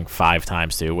plastic thing 5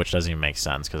 times too, which doesn't even make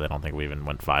sense because I don't think we even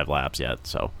went 5 laps yet.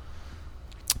 So.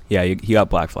 Yeah, he got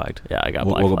black flagged. Yeah, I got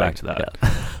black flagged. We'll go back to that. Yeah.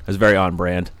 It was very on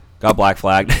brand. Got black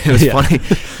flagged. It was funny.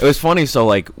 It was funny. So,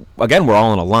 like, again, we're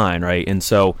all in a line, right? And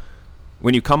so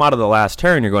when you come out of the last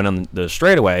turn, you're going on the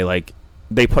straightaway, like,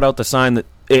 they put out the sign that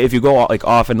if you go, like,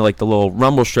 off into, like, the little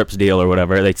rumble strips deal or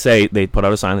whatever, they put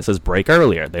out a sign that says brake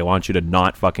earlier. They want you to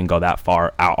not fucking go that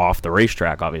far out off the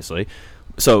racetrack, obviously.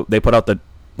 So they put out the,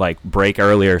 like, brake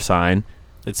earlier sign.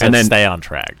 It said stay on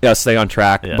track. Yeah, stay on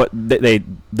track. Yeah. But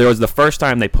there was the first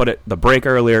time they put the brake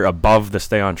earlier above the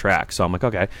stay on track. So I'm like,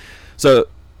 okay. So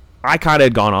I kind of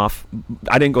had gone off.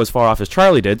 I didn't go as far off as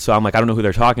Charlie did, so I'm like, I don't know who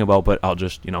they're talking about, but I'll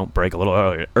just, brake a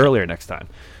little earlier next time.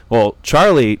 Well,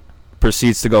 Charlie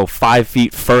proceeds to go 5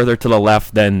 feet further to the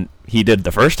left than he did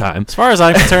the first time. As far as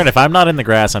I'm concerned, if I'm not in the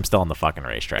grass, I'm still on the fucking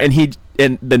racetrack.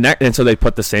 And so they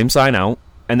put the same sign out,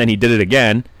 and then he did it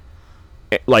again,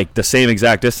 like the same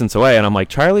exact distance away, and I'm like,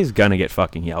 Charlie's gonna get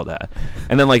fucking yelled at.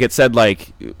 And then it said I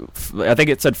think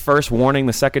it said first warning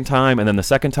the second time, and then the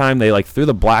second time they threw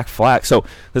the black flag. So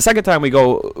the second time we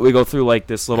go through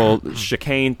this little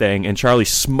chicane thing, and Charlie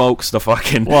smokes the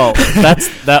fucking. Well,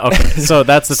 okay. So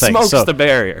that's the thing. Smokes the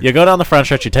barrier. You go down the front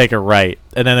stretch, you take a right,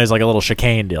 and then there's a little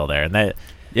chicane deal there, and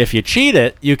if you cheat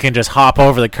it, you can just hop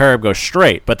over the curb, go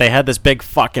straight. But they had this big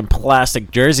fucking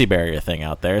plastic Jersey barrier thing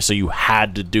out there, so you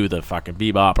had to do the fucking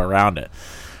bebop around it.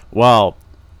 Well,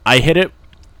 I hit it.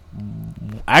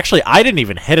 Actually, I didn't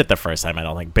even hit it the first time, I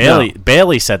don't think.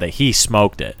 Bailey said that he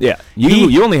smoked it. Yeah.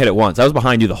 You only hit it once. I was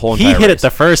behind you the whole entire He hit race. it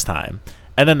the first time.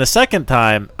 And then the second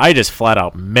time, I just flat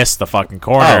out missed the fucking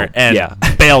corner and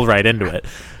bailed right into it.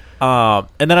 And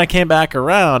then I came back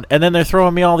around, and then they're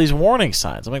throwing me all these warning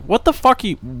signs. I'm like, what the fuck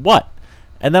what?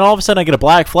 And then all of a sudden I get a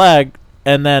black flag,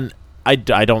 and then I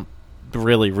don't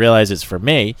really realize it's for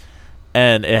me,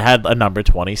 and it had a number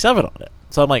 27 on it.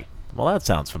 So I'm like, well, that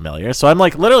sounds familiar. So I'm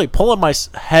literally pulling my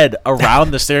head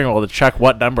around the steering wheel to check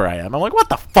what number I am. I'm like, what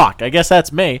the fuck? I guess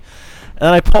that's me. And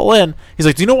then I pull in. He's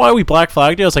like, do you know why we black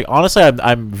flagged you? I was like, honestly,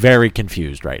 I'm very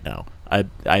confused right now.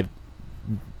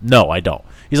 No, I don't.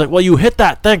 He's like, well, you hit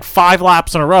that thing 5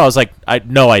 laps in a row. I was like,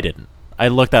 no, I didn't. I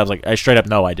looked at it, I was like, I straight up,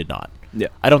 no, I did not. Yeah.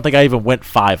 I don't think I even went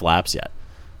 5 laps yet.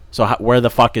 So where the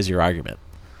fuck is your argument?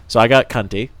 So I got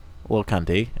a little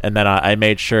cunty, and then I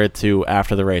made sure to,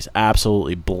 after the race,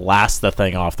 absolutely blast the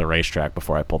thing off the racetrack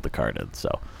before I pulled the cart in.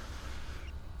 So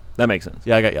that makes sense.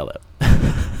 Yeah, I got yelled at.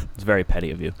 It's very petty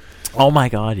of you. Oh my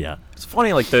god, yeah. It's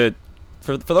funny,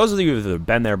 For those of you that have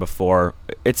been there before,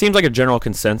 it seems like a general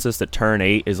consensus that turn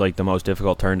 8 is the most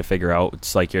difficult turn to figure out.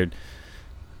 It's I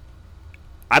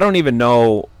don't even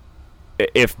know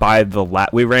if by the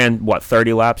lap we ran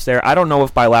 30 laps there. I don't know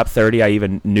if by lap 30 I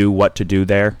even knew what to do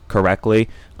there correctly.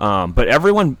 But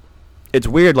everyone, it's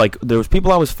weird. There was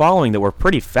people I was following that were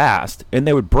pretty fast, and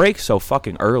they would brake so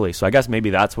fucking early. So I guess maybe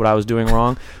that's what I was doing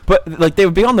wrong. But they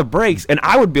would be on the brakes, and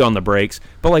I would be on the brakes.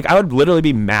 But I would literally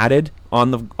be matted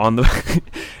on the.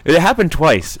 It happened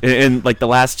twice in the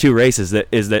last 2 races.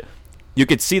 That you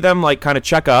could see them kind of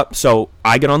check up. So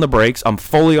I get on the brakes. I'm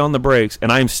fully on the brakes,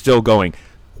 and I'm still going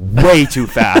way too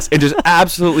fast, and just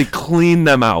absolutely clean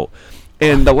them out.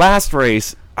 In the last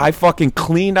race, I fucking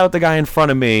cleaned out the guy in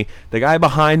front of me. The guy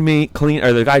behind me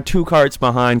the guy 2 carts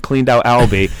behind cleaned out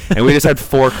Albie, and we just had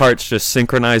 4 carts just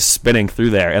synchronized spinning through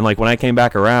there. And when I came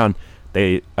back around,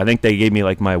 I think they gave me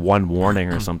my 1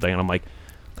 warning or something, and I'm like,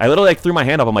 I literally threw my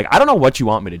hand up. I'm like, I don't know what you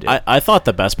want me to do. I thought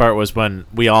the best part was when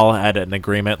we all had an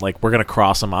agreement, we're gonna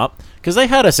cross them up, because they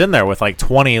had us in there with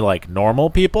 20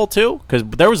 normal people too, because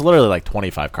there was literally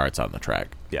 25 carts on the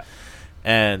track. Yeah,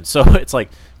 and so it's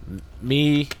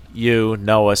me, you,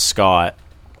 Noah, Scott,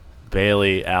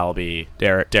 Bailey, Albie,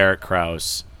 Derek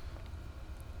Krause,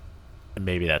 and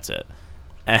maybe that's it.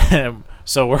 And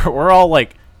so we're all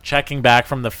checking back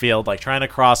from the field, trying to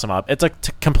cross them up. It's a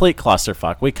complete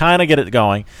clusterfuck. We kind of get it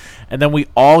going, and then we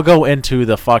all go into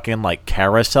the fucking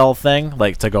carousel thing,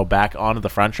 to go back onto the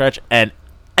front stretch, and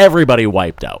everybody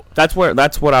wiped out. That's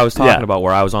what I was talking about,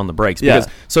 where I was on the brakes. Because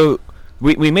so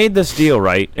we made this deal,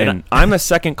 right? And I'm the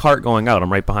second cart going out.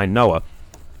 I'm right behind Noah.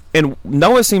 And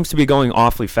Noah seems to be going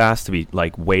awfully fast to be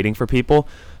waiting for people.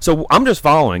 So I'm just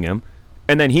following him,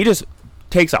 and then he just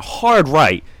takes a hard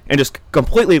right and just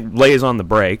completely lays on the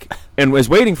brake and was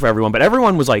waiting for everyone, but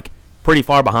everyone was pretty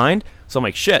far behind. So I'm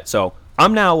like, shit. So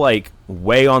I'm now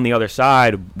way on the other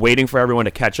side waiting for everyone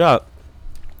to catch up.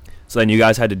 So then you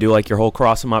guys had to do your whole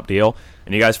cross them up deal,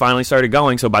 and you guys finally started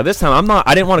going. So by this time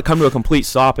I didn't want to come to a complete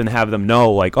stop and have them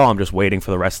know oh, I'm just waiting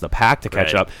for the rest of the pack to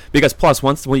catch up, because plus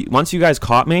once you guys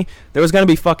caught me, there was going to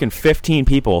be fucking 15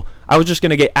 people I was just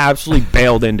going to get absolutely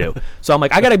bailed into. So I'm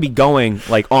like, I got to be going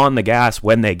on the gas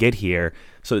when they get here,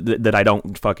 so that I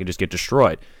don't fucking just get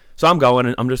destroyed. So I'm going,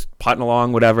 and I'm just putting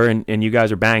along, whatever, and you guys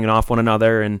are banging off one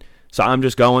another, and so I'm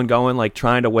just going,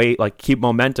 trying to wait, keep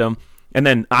momentum. And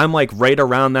then I'm right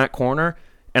around that corner,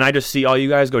 and I just see all you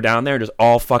guys go down there and just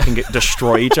all fucking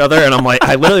destroy each other. And I'm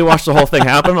I literally watched the whole thing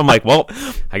happen. I'm like, well,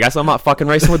 I guess I'm not fucking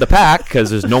racing with the pack, because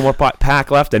there's no more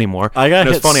pack left anymore. And it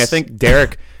was funny. I think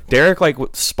Derek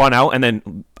spun out, and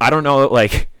then I don't know,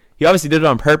 he obviously did it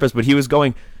on purpose, but he was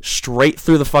going straight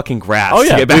through the fucking grass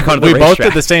to get back onto the racetrack. We both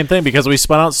did the same thing, because we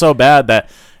spun out so bad that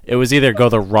it was either go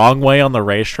the wrong way on the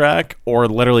racetrack or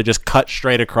literally just cut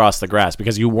straight across the grass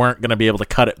because you weren't going to be able to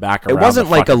cut it back around. It wasn't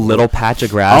the like a fucking little loop. patch of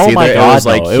grass. Oh either. my It God, was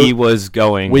like no. he was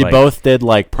going. We like, both did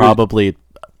like probably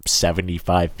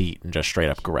 75 feet and just straight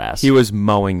up grass. He was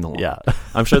mowing the lawn. Yeah.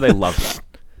 I'm sure they loved that.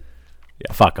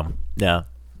 Yeah, fuck him. Yeah.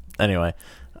 Anyway,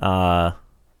 what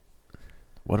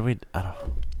do we? I don't.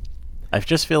 I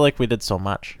just feel like we did so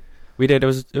much. We did. It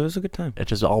was a good time. It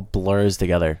just all blurs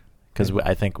together because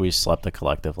I think we slept a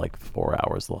collective like 4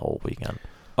 hours the whole weekend.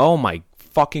 Oh my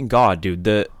fucking God, dude.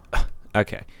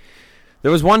 Okay.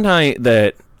 There was one night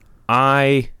that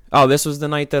this was the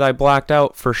night that I blacked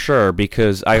out for sure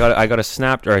because I saw a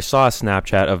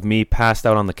Snapchat of me passed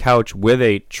out on the couch with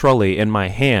a trolley in my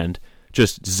hand,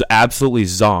 just absolutely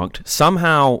zonked.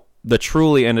 Somehow the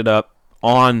trolley ended up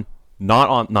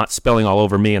not spilling all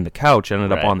over me and the couch,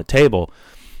 ended up on the table.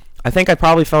 I think I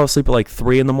probably fell asleep at like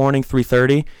 3 in the morning,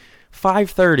 3:30.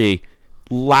 5:30,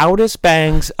 loudest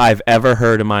bangs I've ever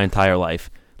heard in my entire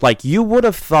life. Like, you would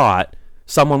have thought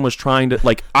someone was trying to,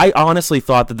 like, I honestly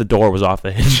thought that the door was off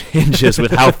the hinges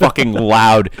with how fucking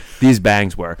loud these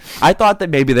bangs were. I thought that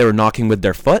maybe they were knocking with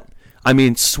their foot. I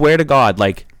mean, swear to God,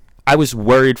 like, I was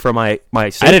worried for my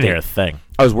safety. I didn't hear a thing.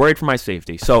 I was worried for my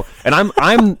safety. So, and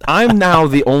I'm now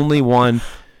the only one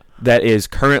that is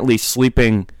currently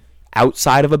sleeping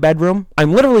outside of a bedroom.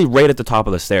 I'm literally right at the top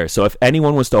of the stairs. So if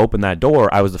anyone was to open that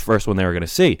door, I was the first one they were going to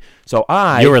see. So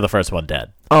You were the first one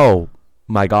dead. Oh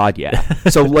my God, yeah.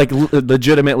 So like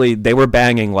legitimately they were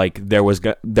banging like there was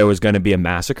going to be a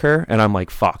massacre, and I'm like,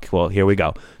 fuck, well, here we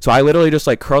go. So I literally just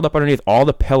like curled up underneath all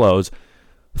the pillows,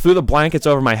 threw the blankets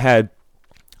over my head.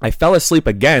 I fell asleep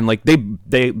again. Like they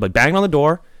like banged on the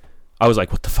door. I was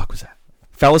like, what the fuck was that?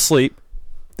 Fell asleep.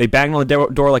 They banged on the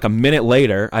door like a minute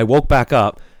later. I woke back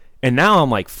up. And now I'm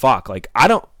like, fuck, like, I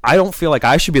don't feel like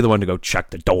I should be the one to go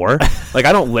check the door. Like,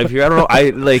 I don't live here. I don't know.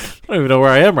 I don't even know where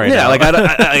I am right now. Yeah, like,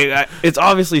 I it's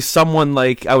obviously someone,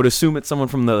 like, I would assume it's someone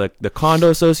from the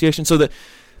condo association. So the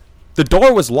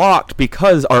door was locked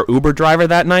because our Uber driver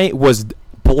that night was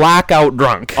blackout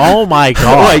drunk. Oh my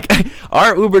God. Like,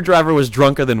 our Uber driver was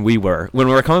drunker than we were. When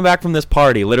we were coming back from this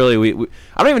party, literally, we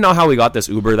I don't even know how we got this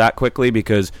Uber that quickly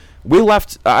because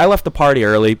I left the party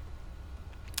early.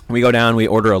 We go down, we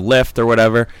order a Lyft or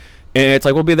whatever, and it's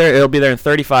like, it'll be there in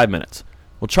 35 minutes.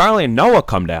 Well, Charlie and Noah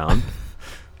come down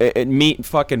and meet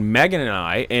fucking Megan and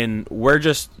I, and we're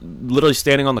just literally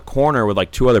standing on the corner with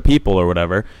like 2 other people or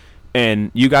whatever,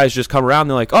 and you guys just come around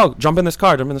and they're like, oh, jump in this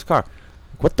car.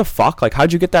 What the fuck? Like,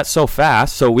 how'd you get that so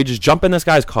fast? So we just jump in this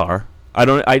guy's car.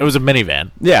 It was a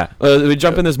minivan. Yeah, we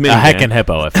jump in this minivan. A heckin'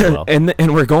 hippo, if you will.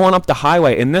 and we're going up the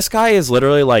highway, and this guy is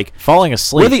literally like falling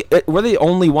asleep. We're the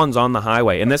only ones on the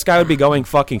highway, and this guy would be going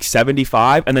fucking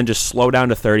 75 and then just slow down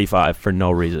to 35 for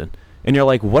no reason. And you're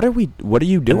like, what are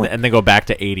you doing? And then go back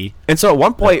to 80. And so at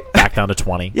one point, back down to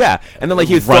 20. Yeah, and then like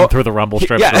he would run through the rumble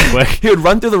strips real quick. He would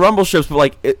run through the rumble strips, but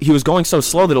like he was going so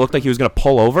slow that it looked like he was gonna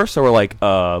pull over. So we're like,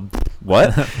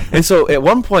 what? And so at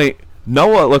one point,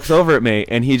 Noah looks over at me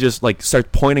and he just like starts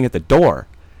pointing at the door,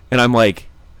 and I'm like,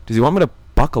 does he want me to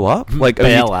buckle up? Like,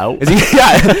 bail out?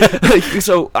 Yeah. Like,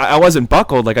 so I wasn't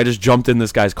buckled. Like, I just jumped in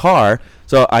this guy's car.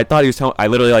 So I thought he was I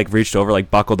literally like reached over, like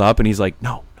buckled up, and he's like,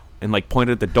 no. And like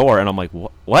pointed at the door, and I'm like,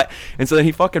 what? And so then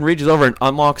he fucking reaches over and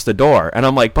unlocks the door, and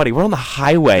I'm like, buddy, we're on the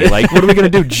highway. Like, what are we gonna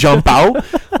do? Jump out?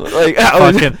 Like,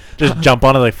 fucking just jump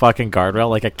onto the fucking guardrail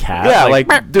like a cat. Yeah,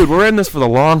 like dude, we're in this for the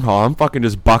long haul. I'm fucking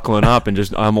just buckling up and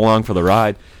I'm along for the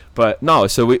ride. But no,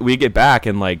 so we get back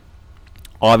and like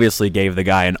obviously gave the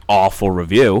guy an awful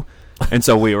review. And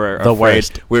so we were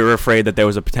afraid that there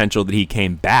was a potential that he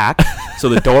came back. So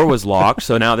the door was locked.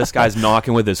 So now this guy's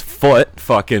knocking with his foot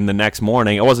fucking the next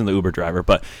morning. It wasn't the Uber driver,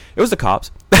 but it was the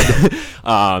cops.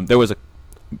 It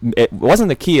wasn't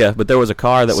the Kia, but there was a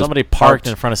car that somebody parked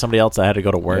in front of somebody else that had to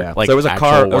go to work. Yeah. Like, so there was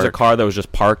a car that was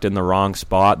just parked in the wrong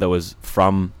spot that was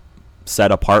from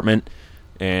said apartment,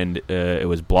 and it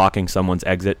was blocking someone's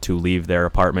exit to leave their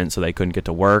apartment, so they couldn't get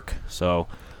to work. So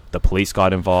the police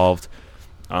got involved.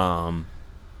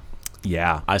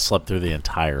 Yeah, I slept through the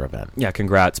entire event. Yeah,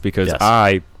 congrats, because yes.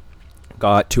 I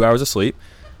got 2 hours of sleep,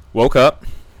 woke up,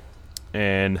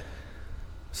 and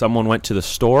someone went to the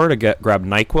store to grab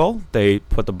NyQuil. They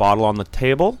put the bottle on the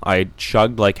table. I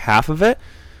chugged like half of it,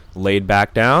 laid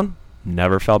back down,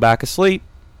 never fell back asleep.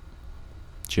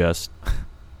 Was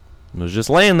just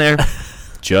laying there,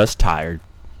 just tired.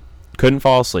 Couldn't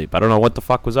fall asleep. I don't know what the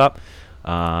fuck was up.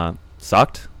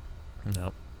 Sucked.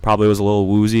 Nope. Probably was a little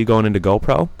woozy going into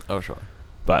GoPro. Oh, sure.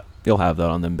 But you'll have that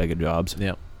on them bigger jobs.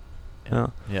 Yep. Yeah.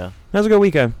 That was a good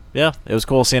weekend. Yeah, it was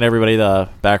cool seeing everybody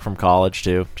back from college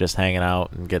too, just hanging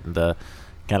out and getting to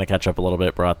kind of catch up a little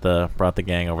bit. Brought the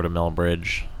gang over to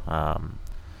Millbridge.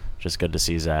 Just good to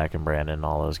see Zach and Brandon and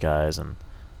all those guys, and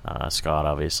Scott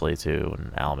obviously too,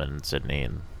 and Alman and Sydney,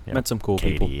 and met some cool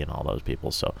Katie people and all those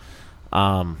people. So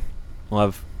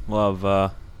we'll have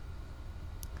a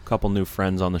couple new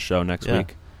friends on the show next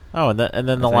week. Oh, and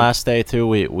then the last day too,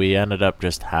 we ended up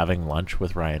just having lunch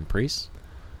with Ryan Preece.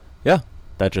 Yeah,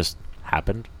 that just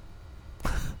happened.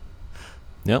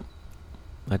 Yep,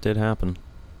 that did happen.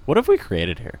 What have we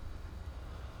created here?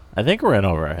 I think we're in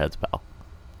over our heads, pal.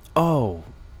 Oh,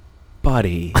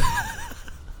 buddy.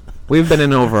 We've been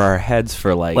in over our heads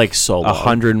for like so long.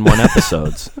 101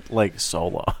 episodes. Like so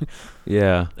long.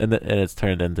 Yeah. And it's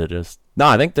turned into just... No,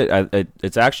 I think that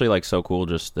it's actually like so cool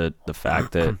just the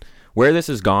fact that where this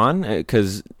has gone,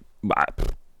 because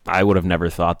I would have never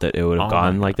thought that it would have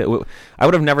gone like that. I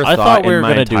would have never thought we in were my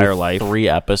gonna entire do life 3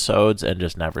 episodes and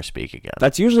just never speak again.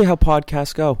 That's usually how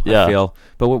podcasts go, Yeah. I feel.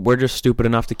 But we're just stupid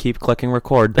enough to keep clicking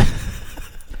record.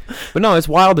 But no, it's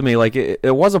wild to me. Like,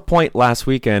 it was a point last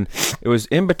weekend. It was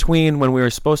in between when we were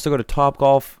supposed to go to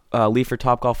Topgolf, leave for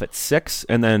Topgolf at 6,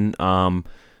 and then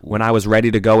when I was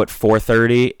ready to go at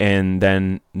 4:30, and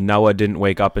then Noah didn't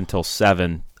wake up until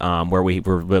 7, where we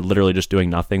were literally just doing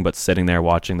nothing but sitting there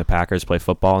watching the Packers play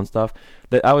football and stuff.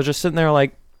 That I was just sitting there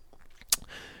like,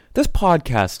 this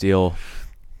podcast deal,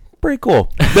 pretty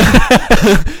cool.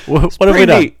 What have we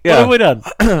done? Yeah. What have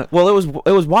we done? Well,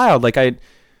 it was wild. Like I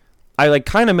like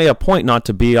kind of made a point not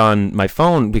to be on my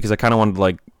phone because I kind of wanted to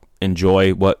like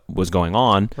enjoy what was going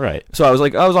on. Right. So I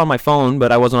was on my phone,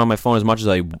 but I wasn't on my phone as much as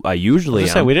I usually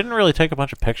am. We didn't really take a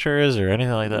bunch of pictures or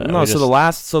anything like that. No,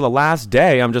 the last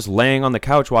day I'm just laying on the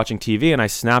couch watching TV, and I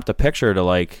snapped a picture to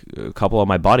like a couple of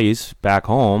my buddies back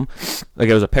home. Like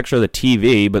it was a picture of the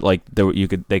TV, but like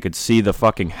they could see the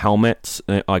fucking helmets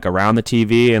like around the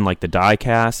TV and like the die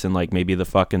cast and like maybe the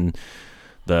fucking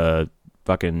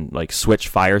like switch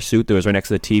fire suit that was right next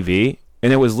to the TV.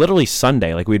 And it was literally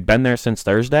Sunday. Like, we'd been there since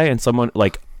Thursday, and someone,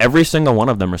 like, every single one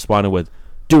of them responded with,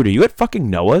 dude, are you at fucking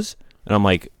Noah's? And I'm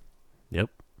like, yep.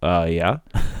 Yeah.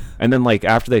 And then, like,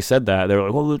 after they said that, they were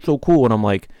like, oh, that's so cool. And I'm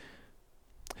like,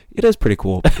 it is pretty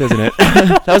cool, isn't it?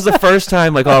 That was the first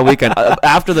time, like, all weekend,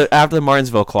 after the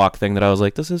Martinsville clock thing, that I was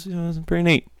like, this is pretty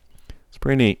neat. It's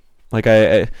pretty neat. Like,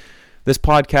 this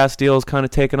podcast deal is kind of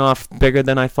taken off bigger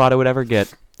than I thought it would ever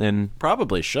get. And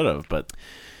probably should have, but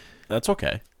that's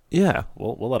okay. Yeah,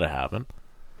 we'll let it happen.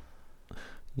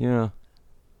 Yeah,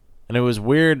 and it was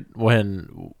weird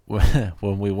when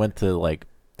we went to like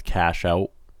cash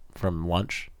out from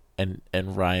lunch, and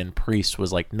Ryan Preece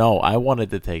was like, "No, I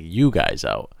wanted to take you guys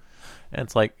out," and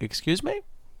it's like, "Excuse me,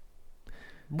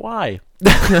 why?"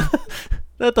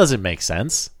 That doesn't make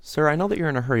sense, sir. I know that you're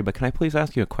in a hurry, but can I please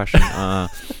ask you a question?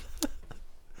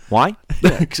 Why?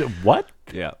 What?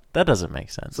 Yeah, that doesn't make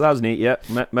sense. So that was neat. Yeah,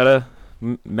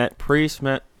 met Preece,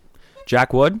 met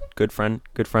Jack Wood, good friend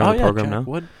of the program Jack now.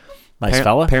 Wood. Nice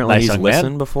fella. Apparently nice he's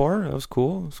listened man. before. That was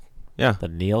cool. Yeah. The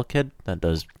Neil kid that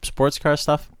does sports car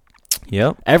stuff.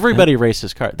 Yep. Everybody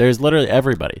races car. There's literally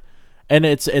everybody. And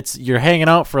it's you're hanging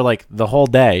out for like the whole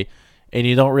day, and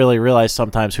you don't really realize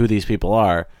sometimes who these people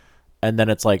are, and then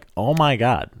it's like, oh my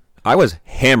God. I was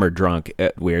hammered drunk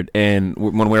at Weird, and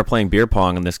when we were playing beer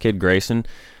pong, and this kid Grayson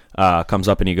comes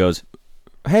up and he goes,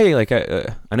 hey, like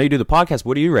I know you do the podcast,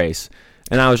 what do you race?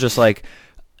 And I was just like,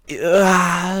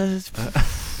 sometimes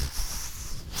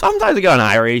I get on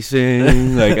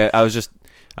iRacing. Like I was just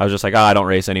like, I don't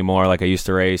race anymore. Like I used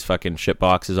to race fucking shit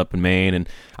boxes up in Maine, and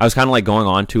I was kind of like going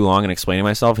on too long and explaining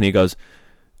myself. And he goes,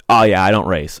 oh yeah, I don't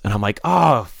race. And I'm like,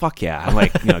 oh fuck yeah. I'm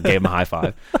like, gave him a high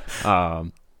five.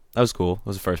 That was cool. It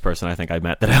was the first person I think I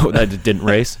met that didn't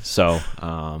race. So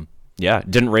yeah,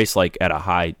 didn't race like at a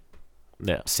high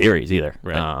series either.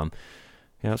 Right. Yeah,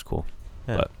 it was cool.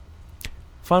 Yeah. But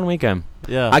fun weekend.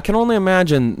 Yeah. I can only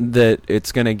imagine that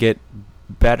it's going to get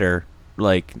better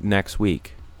like next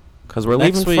week. Because we're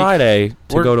leaving Friday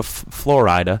to go to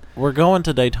Florida. We're going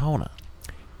to Daytona.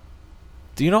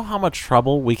 Do you know how much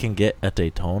trouble we can get at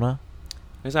Daytona?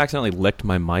 I just accidentally licked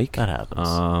my mic. That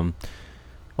happens.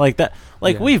 Like that.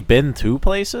 Like we've been to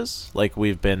places. Like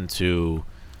we've been to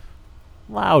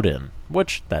Loudon,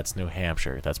 which that's New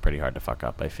Hampshire. That's pretty hard to fuck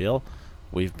up, I feel.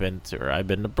 I've been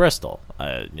to Bristol.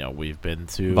 We've been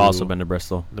to... I've also been to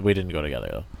Bristol. We didn't go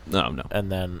together, though. No.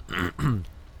 And then,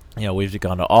 we've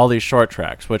gone to all these short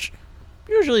tracks, which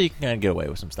usually you can kind of get away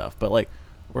with some stuff. But, like,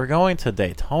 we're going to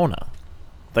Daytona.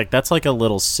 Like, that's like a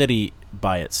little city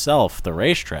by itself, the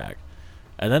racetrack.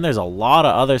 And then there's a lot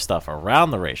of other stuff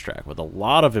around the racetrack with a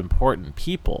lot of important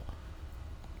people.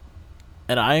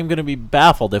 And I am going to be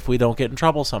baffled if we don't get in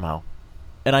trouble somehow.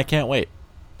 And I can't wait.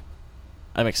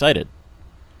 I'm excited.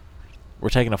 We're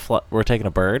taking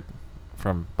a bird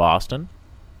from Boston.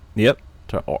 Yep.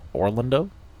 To Orlando.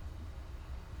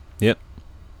 Yep.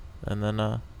 And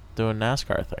then doing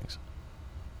NASCAR things.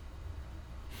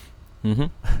 Mm-hmm.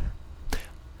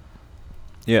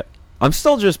 Yeah. I'm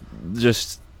still just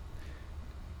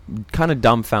kind of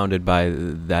dumbfounded by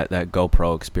that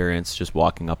GoPro experience, just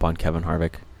walking up on Kevin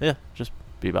Harvick. Yeah, just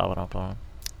be bobbing up on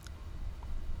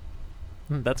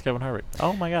him. That's Kevin Harvick.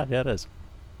 Oh my God, yeah, it is.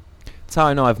 That's how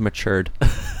I know I've matured,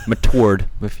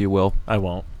 if you will. I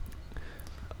won't.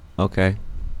 Okay.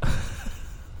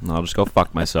 No, I'll just go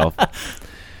fuck myself.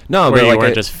 No, Where but you like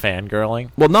were just fangirling.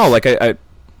 Well, no, like I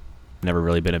never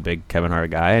really been a big Kevin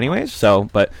Harvick guy, anyways. So,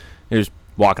 but he was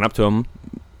walking up to him,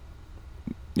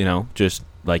 you know, just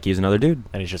like he's another dude,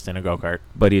 and he's just in a go-kart.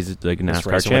 But he's like a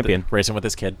NASCAR champion, racing with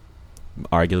his kid,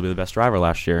 arguably the best driver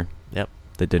last year. Yep.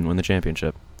 That didn't win the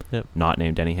championship. Yep. Not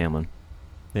named Denny Hamlin.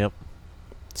 Yep.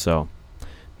 So,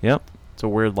 yep. It's a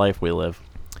weird life we live.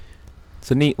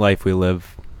 It's a neat life we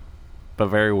live, but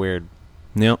very weird.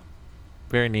 Yep.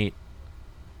 Very neat,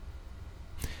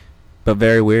 but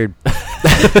very weird.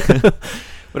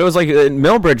 But it was like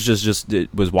Millbridge just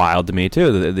it was wild to me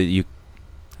too. That you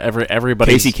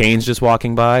everybody. Casey Kane's just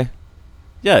walking by.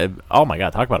 Yeah. Oh my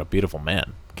God! Talk about a beautiful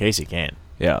man, Casey Kane.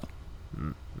 Yeah.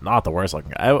 Not the worst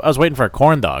looking. I was waiting for a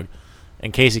corn dog,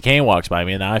 and Casey Kane walks by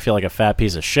me, and now I feel like a fat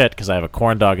piece of shit because I have a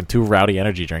corn dog and 2 rowdy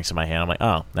energy drinks in my hand. I'm like, oh,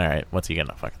 all right. What's he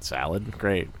getting? A fucking salad?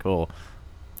 Great, cool.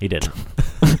 He didn't.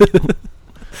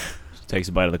 Takes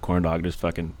a bite of the corn dog, just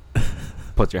fucking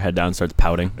puts your head down, and starts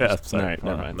pouting. Yeah, just, all right,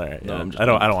 never mind. All right, No, yeah. I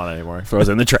don't want it anymore. Throws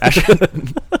it in the trash.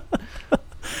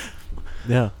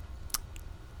 Yeah.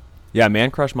 Yeah,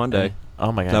 Man Crush Monday.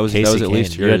 Oh my God, that was Casey at Kane.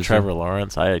 least You yours. had Trevor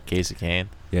Lawrence. I had Casey Kane.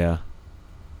 Yeah.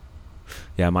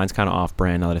 Yeah, mine's kind of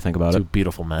off-brand now that I think about 2 it.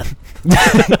 beautiful men.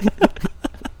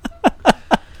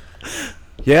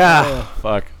 Yeah. Oh,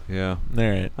 fuck. Yeah. All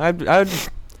right.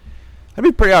 I'd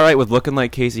be pretty all right with looking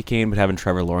like Casey Kane, but having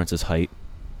Trevor Lawrence's height.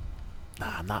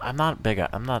 Nah, I'm not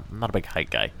a big height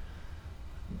guy.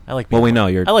 I like. Well, we know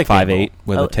you're 5'8"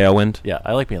 with a tailwind. Yeah,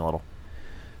 I like being little.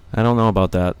 I don't know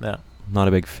about that. Yeah. Not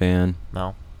a big fan.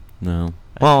 No.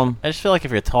 Well, I just feel like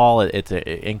if you're tall, it's an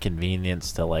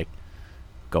inconvenience to like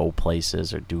go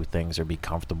places or do things or be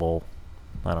comfortable.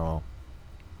 I don't know.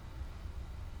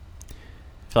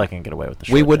 I feel like I can get away with the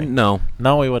short we wouldn't thing. know.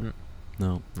 No, we wouldn't.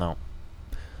 No.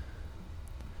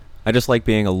 I just like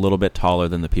being a little bit taller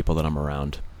than the people that I'm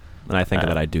around. And I think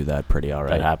that I do that pretty all right.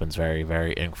 That happens very,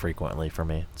 very infrequently for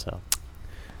me. So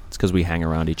it's because we hang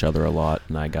around each other a lot,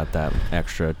 and I got that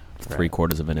extra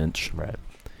 3/4 of an inch. Right.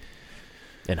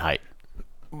 In height.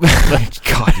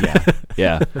 God,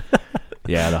 yeah.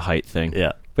 Yeah, the height thing.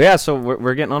 Yeah. But yeah, so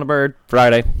we're getting on a bird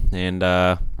Friday, and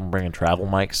we're bringing travel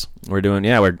mics. We're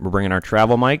bringing our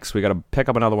travel mics. We got to pick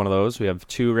up another one of those. We have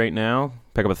 2 right now.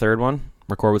 Pick up a 3rd one.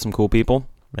 Record with some cool people.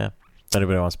 Yeah. If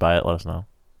anybody wants to buy it, let us know.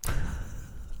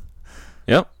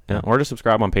 Yep. Yeah. Or just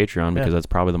subscribe on Patreon because that's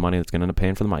probably the money that's going to end up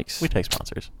paying for the mics. We take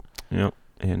sponsors. Yep.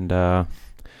 And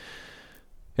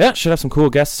should have some cool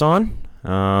guests on.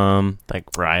 Like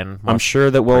Ryan. I'm sure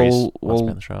that we'll be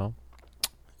on the show.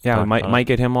 Yeah, we might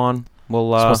get him on.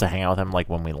 We'll supposed to hang out with him like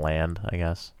when we land, I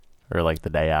guess, or like the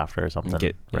day after or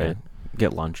something.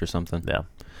 Get lunch or something. Yeah.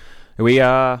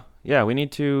 We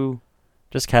need to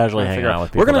just casually hang out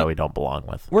with people that we don't belong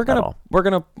with. We're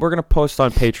gonna post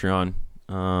on Patreon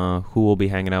who we'll be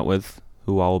hanging out with,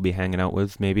 who all will be hanging out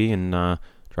with, maybe, and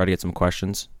try to get some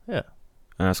questions. Yeah.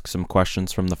 Ask some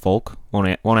questions from the folk.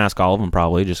 Won't ask all of them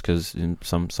probably, just because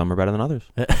some are better than others.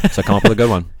 So come up with a good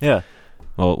one. Yeah.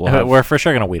 We're for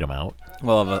sure gonna weed them out.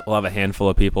 We'll have a handful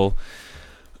of people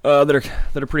that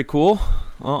are pretty cool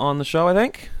on the show, I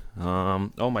think. Oh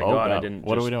my God! I didn't.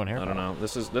 What are we doing here? I don't know.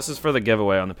 This is for the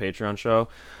giveaway on the Patreon show.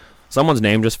 Someone's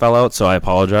name just fell out, so I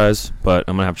apologize. But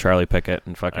I'm gonna have Charlie pick it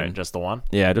and fucking. All right, just the one.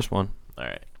 Yeah, just one. All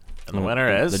right. And the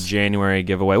winner is the January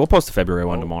giveaway. We'll post the February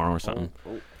one tomorrow or something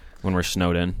when we're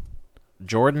snowed in.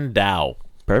 Jordan Dow.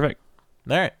 Perfect.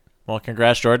 All right. Well,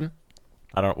 congrats, Jordan.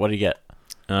 What do you get?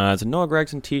 It's a Noah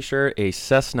Gregson T-shirt, a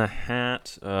Cessna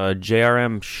hat,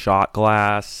 JRM shot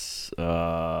glass,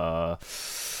 a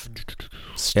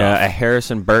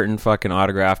Harrison Burton fucking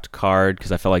autographed card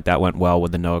because I felt like that went well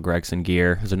with the Noah Gregson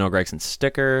gear. There's a Noah Gregson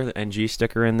sticker, the NG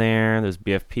sticker in there. There's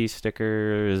BFP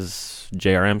stickers,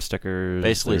 JRM stickers.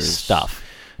 Basically stuff.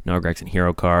 Noah Gregson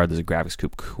hero card. There's a Graphics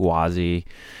Coupe Quasi.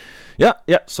 Yeah.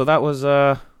 So that was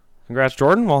congrats,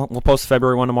 Jordan. We'll post the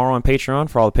February one tomorrow on Patreon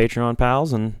for all the Patreon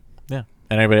pals and.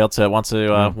 And anybody else that wants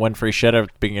to win free shit at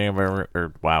the beginning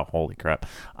of wow, holy crap.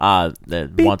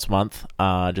 Once a month,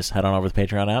 just head on over to the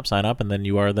Patreon app, sign up, and then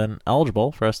you are then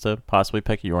eligible for us to possibly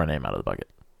pick your name out of the bucket.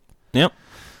 Yep.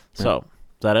 So, is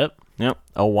that it? Yep.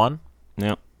 01?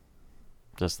 Yep.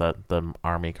 Just the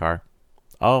Army car.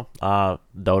 Oh,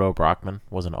 Dodo Brockman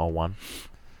was an 01.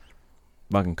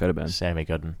 Fucking could have been. Sammy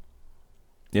Gooden.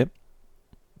 Yep.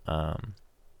 I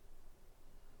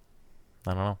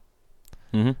don't know.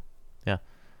 Mm-hmm. Yeah.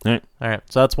 All right.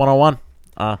 So that's 101.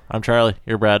 I'm Charlie.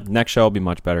 You're Brad. Next show will be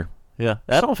much better. Yeah.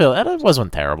 I don't feel that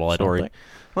wasn't terrible. Sorry. I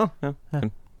don't think.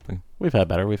 Well, yeah. We've had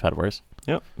better. We've had worse.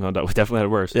 Yep. No, we definitely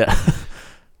had worse. Yeah.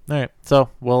 All right. So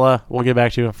we'll get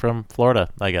back to you from Florida,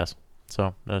 I guess.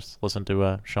 So just listen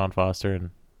to Sean Foster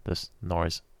and this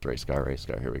noise. Race car.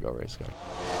 Here we go, race car.